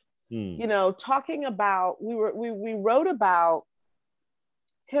off. You know, talking about, we wrote about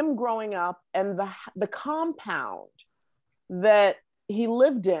him growing up and the compound that he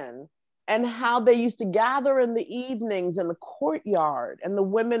lived in, and how they used to gather in the evenings in the courtyard, and the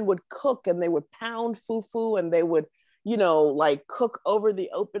women would cook, and they would pound fufu, and they would, you know, like cook over the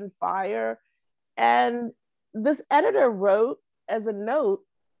open fire. And this editor wrote as a note,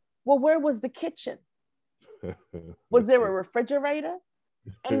 well, where was the kitchen? Was there a refrigerator?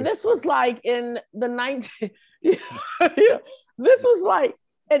 And this was like in the 19, this was like,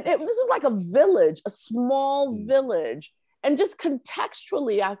 and this was like a village, a small village. And just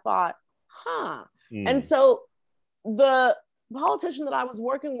contextually, I thought, And so the politician that I was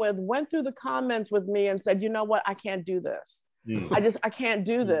working with went through the comments with me and said, you know what, I can't do this. I can't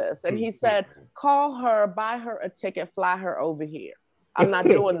do this. And he said, call her, buy her a ticket, fly her over here. I'm not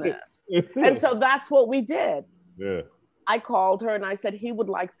doing this. And so that's what we did. I called her and I said, he would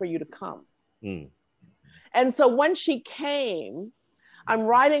like for you to come. And so when she came, I'm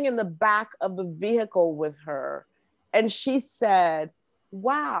riding in the back of the vehicle with her, and she said,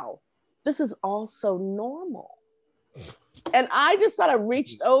 wow, this is all so normal. And I just sort of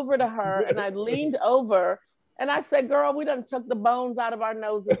reached over to her, and I leaned over And I said, girl, we done took the bones out of our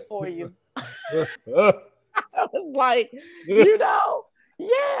noses for you. I was like, you know,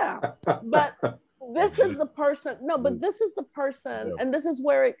 yeah. But this is the person, no, but this is the person, and this is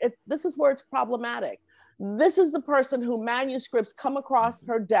where this is where it's problematic. This is the person who manuscripts come across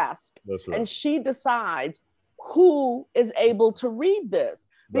her desk, and she decides who is able to read this.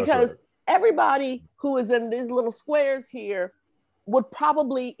 Because everybody who is in these little squares here would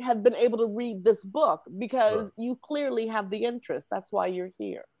probably have been able to read this book because you clearly have the interest. That's why you're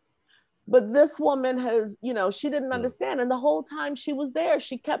here. But this woman has, you know, she didn't understand. And the whole time she was there,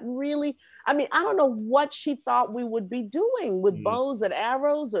 she kept really, I mean, I don't know what she thought we would be doing with bows and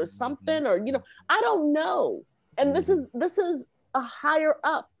arrows or something, or, you know, I don't know. And this is a higher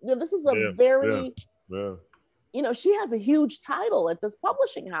up, you know, this is a very, you know, she has a huge title at this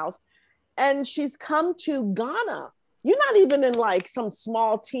publishing house, and she's come to Ghana. You're not even in like some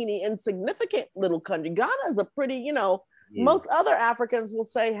small, teeny, insignificant little country. Ghana is a pretty, you know, most other Africans will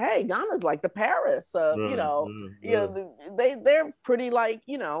say, hey, Ghana's like the Paris of, you know, they're pretty like,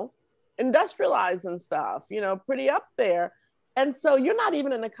 you know, industrialized and stuff, you know, pretty up there. And so you're not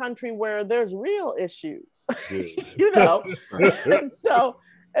even in a country where there's real issues, you know.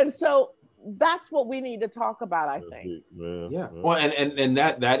 and so that's what we need to talk about, I think. Well, and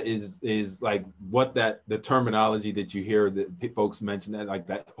that is like what the terminology that you hear that folks mention, that like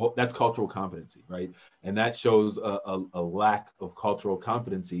that's cultural competency, right? And that shows a lack of cultural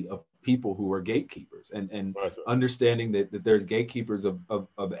competency of people who are gatekeepers, and understanding that there's gatekeepers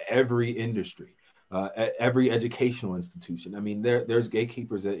of every industry, every educational institution. I mean, there's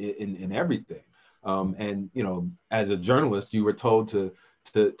gatekeepers in everything. And you know, as a journalist, you were told to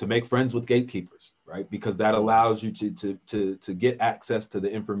make friends with gatekeepers, right? Because that allows you to get access to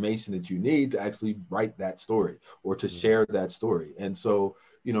the information that you need to actually write that story or to share that story. And so,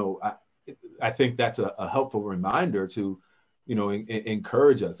 you know, I think that's a helpful reminder to, you know,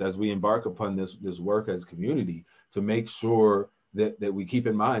 encourage us as we embark upon this work as community, to make sure that we keep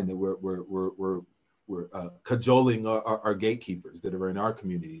in mind that we're cajoling our gatekeepers that are in our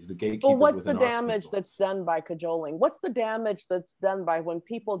communities, the gatekeepers. Well, what's the damage that's done by cajoling? What's the damage that's done by when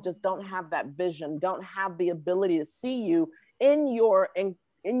people just don't have that vision, don't have the ability to see you in your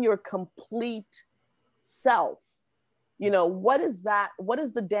complete self? You know, what is that? What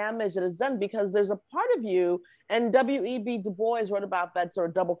is the damage that is done? Because there's a part of you, and W.E.B. Du Bois wrote about that sort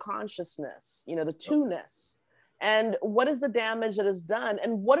of double consciousness, you know, the two-ness. And what is the damage that is done?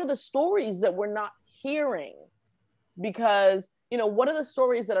 And what are the stories that we're not hearing? Because, you know, what are the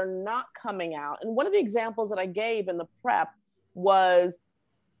stories that are not coming out? And one of the examples that I gave in the prep was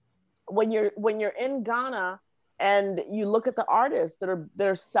when you're in Ghana and you look at the artists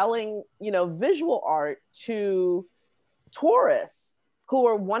they're selling, you know, visual art to tourists who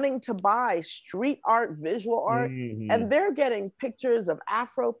are wanting to buy street art, visual art, and they're getting pictures of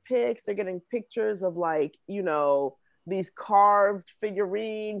Afro pics, they're getting pictures of, like, you know, these carved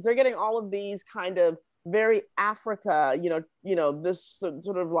figurines, they're getting all of these kind of very Africa, you know, this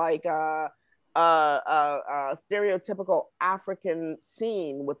sort of like stereotypical African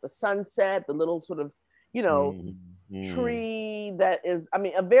scene with the sunset, the little sort of, you know, tree that is, I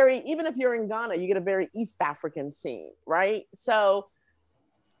mean, even if you're in Ghana, you get a very East African scene, right? So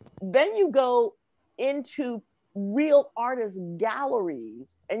then you go into real artist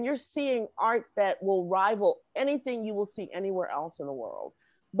galleries and you're seeing art that will rival anything you will see anywhere else in the world.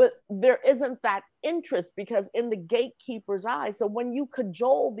 But there isn't that interest because in the gatekeeper's eye. So when you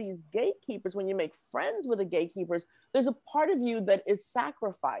cajole these gatekeepers, when you make friends with the gatekeepers, there's a part of you that is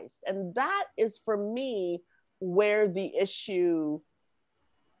sacrificed. And that is, for me, where the issue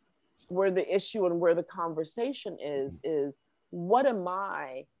and where the conversation is what am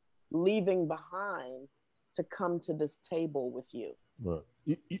I leaving behind to come to this table with you? Right.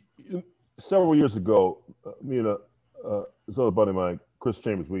 Several years ago, me and this other buddy of mine, Chris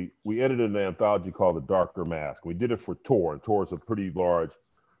Chambers, we edited an anthology called The Darker Mask. We did it for Tor, and Tor is a pretty large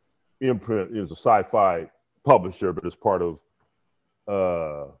imprint. It was a sci-fi publisher, but it's part of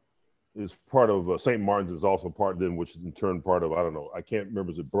St. Martin's, is also part then, which is in turn part of, I don't know, I can't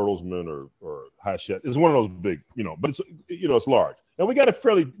remember, is it Bertelsmann or Hachette? It's one of those big, you know, but it's, you know, it's large. And we got a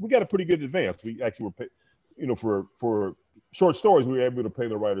pretty good advance. We actually were, you know, for short stories, we were able to pay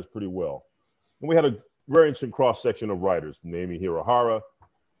the writers pretty well. And we had a very interesting cross section of writers, Naomi Hirohara,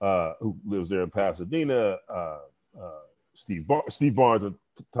 who lives there in Pasadena, Steve Barnes and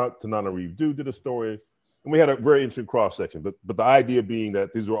Tanana Reeve did a story. And we had a very interesting cross section, but the idea being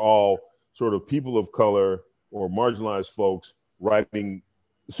that these were all sort of people of color or marginalized folks writing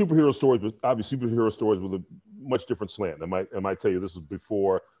superhero stories, but obviously superhero stories with a much different slant. I might tell you this is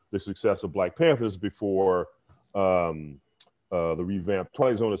before the success of Black Panther, this is before the revamped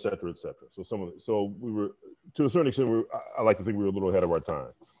Twilight Zone, et cetera, et cetera. So we were, to a certain extent, I like to think we were a little ahead of our time.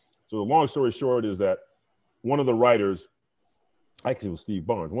 So the long story short is that one of the writers, actually it was Steve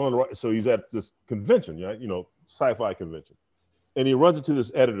Barnes, so he's at this convention, sci-fi convention, and he runs into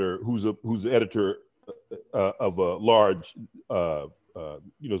this editor who's the editor of a large,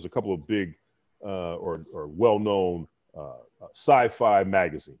 there's a couple of big or well-known sci-fi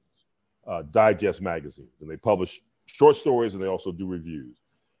magazines, digest magazines, and they publish short stories and they also do reviews.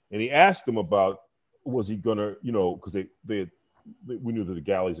 And he asked him about, was he gonna, because we knew that the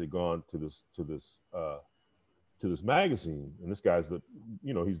galleys had gone to this magazine, and this guy's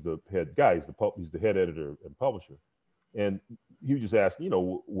he's the head guy, he's the head editor and publisher, and he was just asking,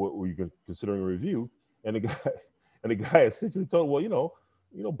 what were you considering a review? And the guy essentially told him, well,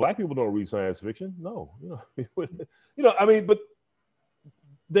 black people don't read science fiction. No, I mean, but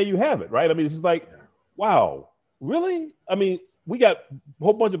there you have it, right? I mean, it's just like, wow, really? I mean, we got a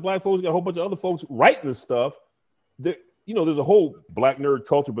whole bunch of black folks, we got a whole bunch of other folks writing this stuff. There's a whole black nerd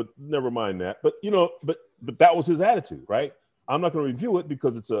culture, but never mind that. But but that was his attitude, right? I'm not going to review it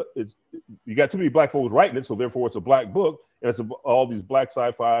because you got too many black folks writing it, so therefore it's a black book, and it's all these black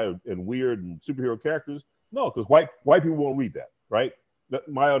sci-fi and weird and superhero characters. No, because white people won't read that, right?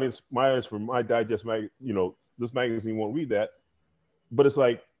 My audience for my digest this magazine won't read that. But it's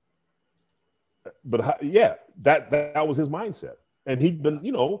like, that was his mindset, and he'd been,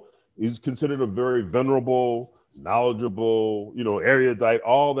 he's considered a very venerable, knowledgeable, erudite,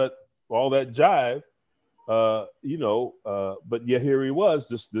 all that jive. But yet here he was,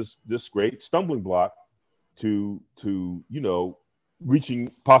 this great stumbling block to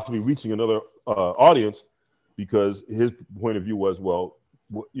possibly reaching another audience, because his point of view was, well,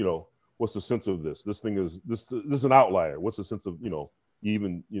 what's the sense of this? This is an outlier. What's the sense of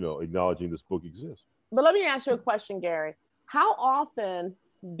even acknowledging this book exists? But let me ask you a question, Gary. How often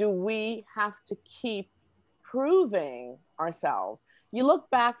do we have to keep proving ourselves? You look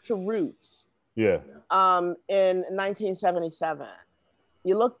back to Roots. Yeah. In 1977.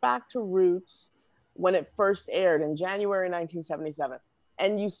 You look back to Roots when it first aired in January 1977,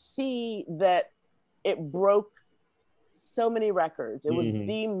 and you see that it broke so many records. It was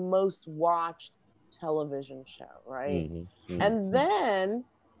the most watched television show, right? And then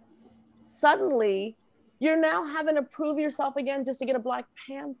suddenly you're now having to prove yourself again just to get a Black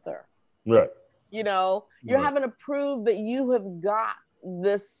Panther. Right. You're having to prove that you have got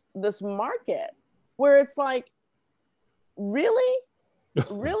this market where it's like, really?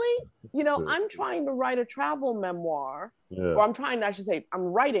 I'm trying to write a travel memoir, or I'm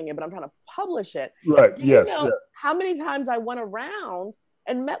writing it, but I'm trying to publish it. Right. Yes. How many times I went around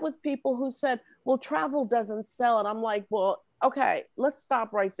and met with people who said, well, travel doesn't sell. And I'm like, well, okay, let's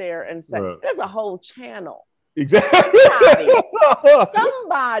stop right there and say, there's a whole channel. Exactly.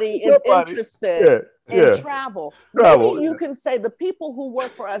 Somebody is interested in travel. Maybe you can say the people who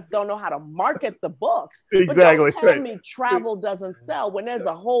work for us don't know how to market the books. Exactly. But don't tell me travel doesn't sell when there's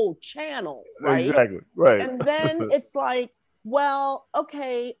a whole channel, right? Exactly. Right. And then it's like, well,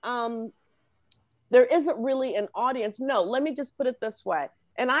 okay, there isn't really an audience. No, let me just put it this way.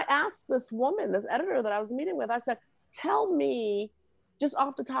 And I asked this woman, this editor that I was meeting with, I said, tell me just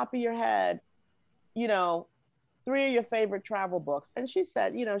off the top of your head, 3 of your favorite travel books. And she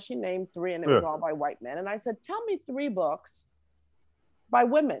said, she named 3 and it was all by white men. And I said, tell me 3 books by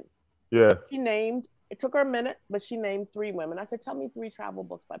women. Yeah. It took her a minute, but she named 3 women. I said, tell me 3 travel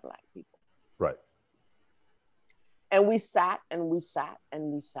books by Black people. Right. And we sat and we sat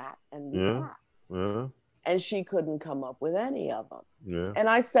and we sat and we sat. Yeah. And she couldn't come up with any of them. Yeah. And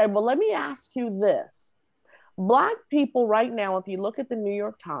I said, well, let me ask you this. Black people right now, if you look at the New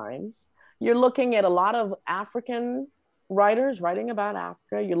York Times, you're looking at a lot of African writers writing about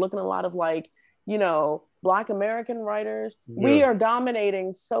Africa. You're looking at a lot of Black American writers. Yeah. We are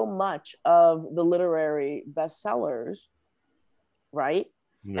dominating so much of the literary bestsellers, right?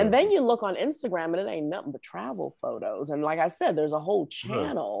 Yeah. And then you look on Instagram and it ain't nothing but travel photos. And like I said, there's a whole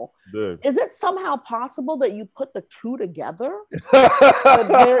channel. Yeah. Is it somehow possible that you put the 2 together? That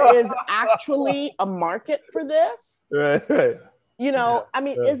there is actually a market for this? Right.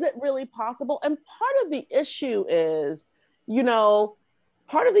 Is it really possible? And part of the issue is,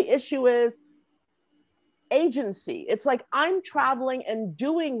 agency. It's like I'm traveling and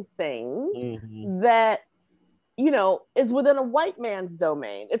doing things that, is within a white man's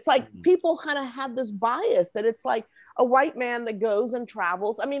domain. It's like people kind of have this bias that it's like a white man that goes and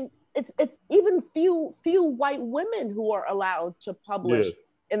travels. I mean, it's even few white women who are allowed to publish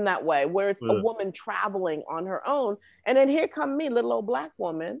in that way, where it's a woman traveling on her own. And then here come me, little old Black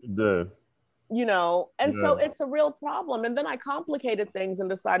woman, you know, and Yeah. so it's a real problem. And then I complicated things and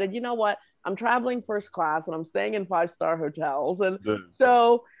decided, you know what, I'm traveling first class and I'm staying in 5-star hotels. And Yeah.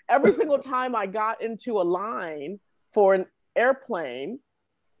 so every single time I got into a line for an airplane,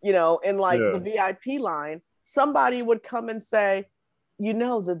 you know, in like Yeah. the VIP line, somebody would come and say, you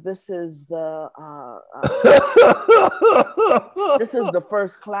know that this is the this is the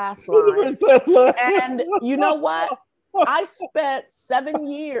first class line. And you know what? I spent 7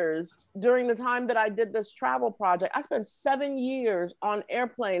 years during the time that I did this travel project. I spent 7 years on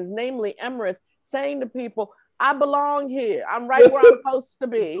airplanes, namely Emirates, saying to people, I belong here. I'm right where I'm supposed to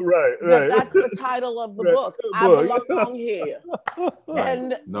be. Right, right. That's the title of the Right. book. I belong here. Right.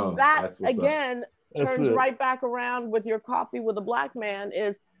 And No, that that's what's up. again turns it. right back around with your coffee with a black man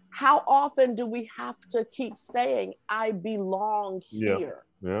is how often do we have to keep saying, I belong Yeah. here?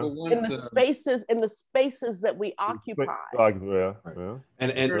 Yeah. In the spaces that we occupy. Yeah. Yeah.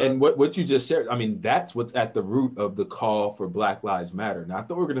 And what you just shared, I mean, that's what's at the root of the call for Black Lives Matter, not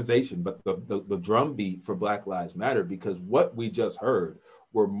the organization, but the drumbeat for Black Lives Matter, because what we just heard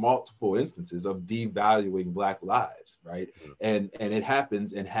were multiple instances of devaluing Black lives, right? And it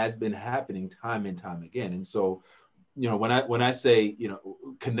happens and has been happening time and time again. And so, you know, when I say, you know,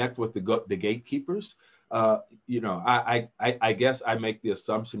 connect with the gatekeepers, you know, I guess I make the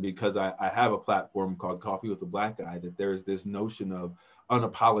assumption because I have a platform called Coffee with the Black Guy that there's this notion of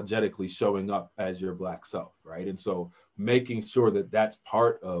unapologetically showing up as your Black self, right? And so making sure that that's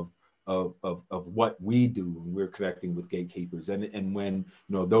part of what we do when we're connecting with gatekeepers, and when,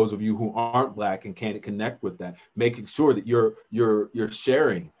 you know, those of you who aren't Black and can't connect with that, making sure that you're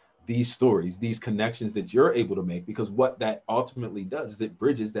sharing these stories, these connections that you're able to make, because what that ultimately does is it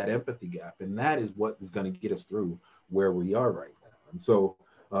bridges that empathy gap, and that is what is going to get us through where we are right now. And so,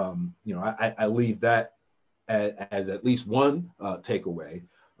 you know, I leave that as at least one takeaway.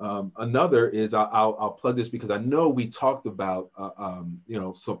 Another is I'll plug this because I know we talked about you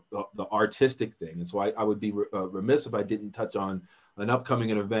know, so the artistic thing, and so I would be remiss if I didn't touch on an upcoming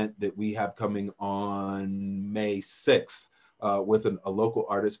event that we have coming on May 6th. With a local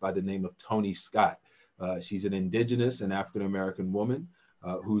artist by the name of Tony Scott. She's an Indigenous and African-American woman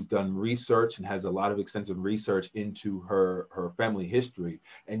who's done research and has a lot of extensive research into her family history,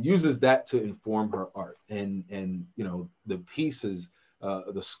 and uses that to inform her art. And you know, the pieces,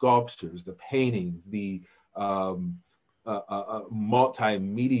 the sculptures, the paintings, the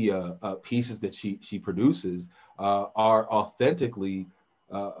multimedia pieces that she produces are authentically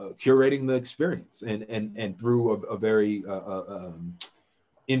curating the experience, and through a very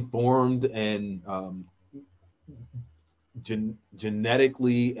informed and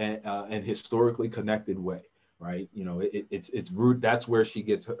genetically and historically connected way, right? You know, it's root. That's where she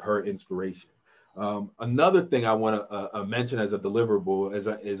gets her inspiration. Another thing I want to mention as a deliverable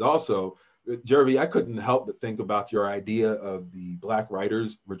is also, Jervey, I couldn't help but think about your idea of the Black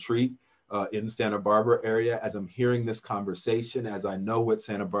Writers Retreat in Santa Barbara area. As I'm hearing this conversation, as I know what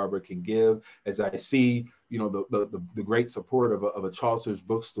Santa Barbara can give, as I see, you know, the great support of a Chaucer's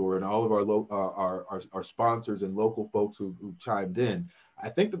bookstore and all of our sponsors and local folks who chimed in, I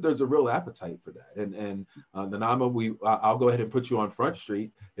think that there's a real appetite for that. And Nanama, I'll go ahead and put you on Front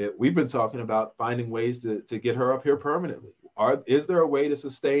Street. We've been talking about finding ways to get her up here permanently. Is there a way to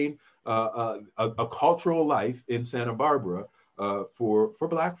sustain a cultural life in Santa Barbara for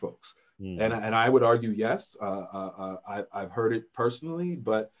Black folks? And I would argue yes. I've heard it personally,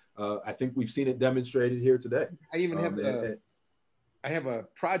 but I think we've seen it demonstrated here today. I even have I have a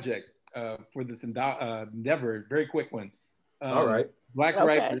project for this endeavor, very quick one. All right. Black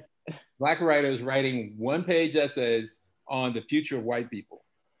writers writing one-page essays on the future of white people.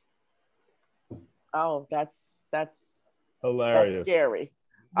 Oh, that's hilarious. That's scary.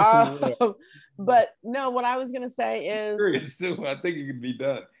 But no, what I was gonna say is, I think it can be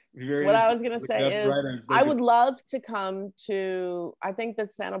done. What I was gonna say is, I would love to come to. I think that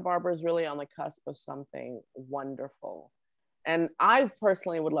Santa Barbara is really on the cusp of something wonderful, and I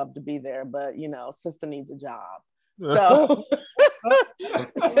personally would love to be there. But you know, sister needs a job, so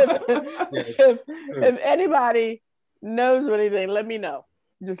if anybody knows anything, let me know.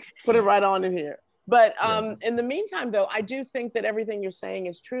 Just put it right on in here. But in the meantime, though, I do think that everything you're saying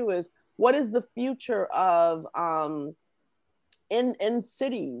is true. Is what is the future of in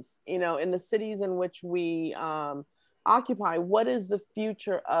cities, you know, in the cities in which we occupy? What is the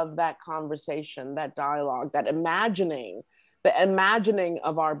future of that conversation, that dialogue, that imagining, the imagining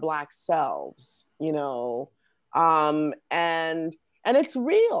of our Black selves, you know, and it's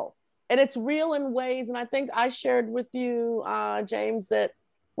real, and it's real in ways. And I think I shared with you, James, that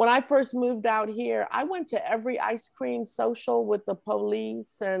when I first moved out here, I went to every ice cream social with the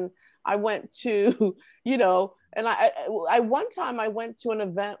police, and I went to, you know, and I one time I went to an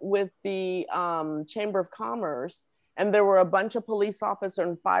event with the Chamber of Commerce, and there were a bunch of police officers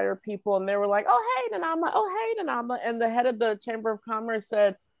and fire people, and they were like, "Oh hey, Nanama, oh hey, Nanama," and the head of the Chamber of Commerce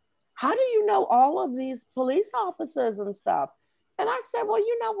said, "How do you know all of these police officers and stuff?" And I said, "Well,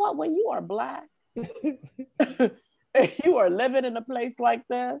 you know what? When you are Black, and you are living in a place like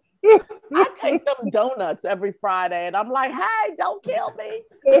this, I take them donuts every Friday, and I'm like, hey, don't kill me."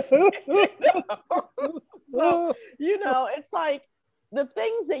 So, you know, it's like the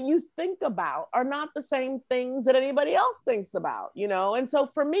things that you think about are not the same things that anybody else thinks about, you know? And so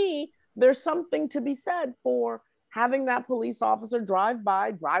for me, there's something to be said for having that police officer drive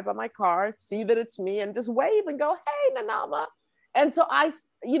by my car, see that it's me, and just wave and go, "Hey, Nanama." And so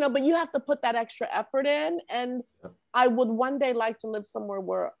you know, but you have to put that extra effort in. And I would one day like to live somewhere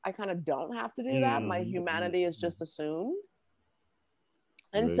where I kind of don't have to do that. My humanity is just assumed.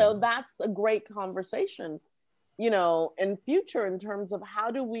 And so that's a great conversation, you know, in future, in terms of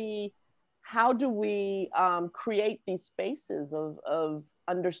how do we create these spaces of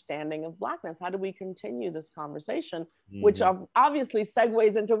understanding of Blackness? How do we continue this conversation, which obviously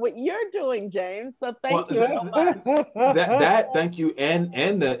segues into what you're doing, James? So thank you so much. Thank you,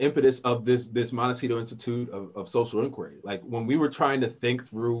 and the impetus of this Montecito Institute of Social Inquiry. Like when we were trying to think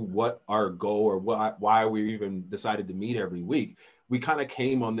through what our goal or why we even decided to meet every week, we kind of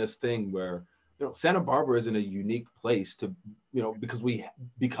came on this thing where, you know, Santa Barbara is in a unique place to, you know,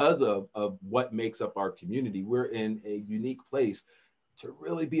 because of what makes up our community. We're in a unique place to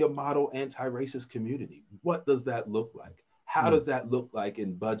really be a model anti-racist community. What does that look like? How does that look like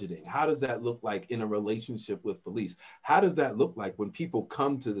in budgeting? How does that look like in a relationship with police? How does that look like when people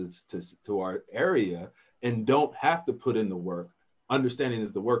come to our area and don't have to put in the work, understanding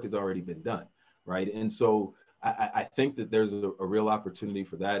that the work has already been done, right? And so I think that there's a real opportunity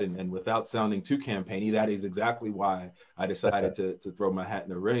for that. And without sounding too campaigny, that is exactly why I decided to throw my hat in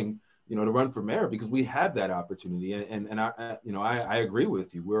the ring, you know, to run for mayor, because we have that opportunity. And I agree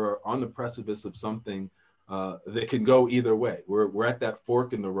with you. We're on the precipice of something that can go either way. We're at that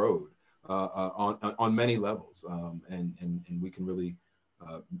fork in the road on many levels, and we can really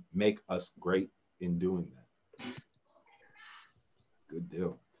make us great in doing that. Good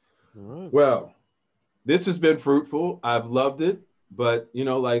deal. All right. Well, this has been fruitful. I've loved it. But, you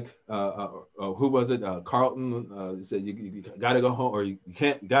know, like, who was it? Carlton said, you got to go home, or you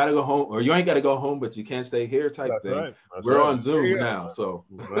gotta go home, or you ain't got to go home, but you can't stay here type thing. Right. We're on Zoom now, so.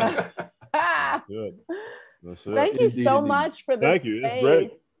 Right. That's good. That's it. Thank you so much for this Thank you. space. It's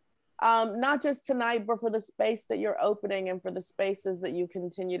great. Not just tonight, but for the space that you're opening and for the spaces that you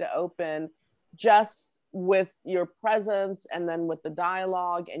continue to open, just with your presence and then with the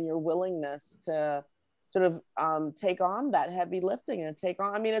dialogue and your willingness to sort of take on that heavy lifting and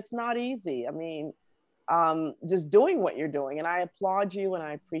I mean, it's not easy. I mean, just doing what you're doing, and I applaud you and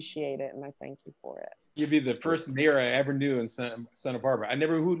I appreciate it and I thank you for it. You'd be the first mayor I ever knew in Santa Barbara. I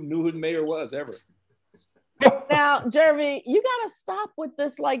never knew who the mayor was ever. Now, Jervey, you got to stop with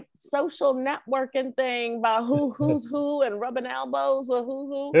this like social networking thing about who's who and rubbing elbows with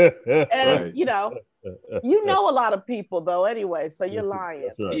who. And, right. you know a lot of people though anyway, so you're lying.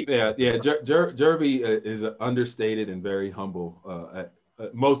 Right. Yeah. Jervey is understated and very humble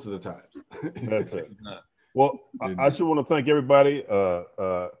most of the time. That's it. Well, I should want to thank everybody.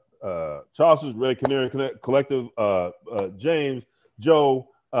 Charleston's Red Canary Collective, James, Joe,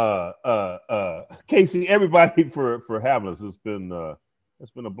 Casey, everybody for having us. It's been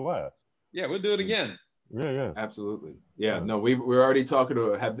a blast. Yeah, we'll do it again. Yeah. Absolutely. Yeah. No, we're already talking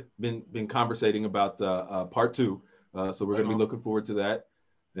to have been conversating about part 2. So we're going to be looking forward to that.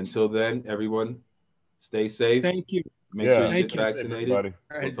 Until then, everyone, stay safe. Thank you. Make sure you get vaccinated. All right,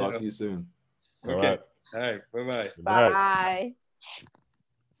 we'll talk to you soon. Okay. All right. Bye-bye. Bye.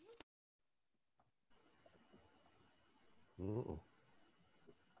 Uh-oh.